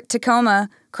 We Art Tacoma,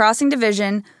 Crossing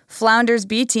Division, Flounders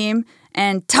B Team,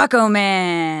 and Taco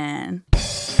Man.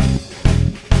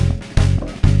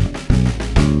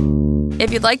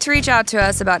 If you'd like to reach out to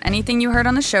us about anything you heard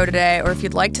on the show today, or if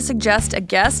you'd like to suggest a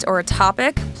guest or a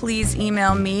topic, please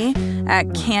email me at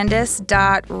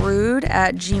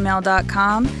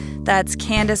candice.ruud@gmail.com. That's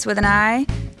Candice with an I,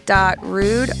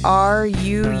 .ruud,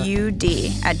 R-U-U-D,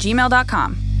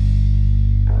 @gmail.com.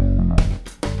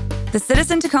 The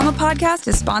Citizen Tacoma podcast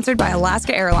is sponsored by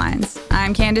Alaska Airlines.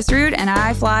 I'm Candice Ruud, and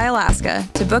I fly Alaska.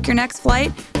 To book your next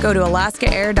flight, go to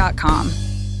alaskaair.com.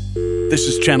 This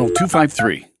is Channel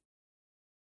 253.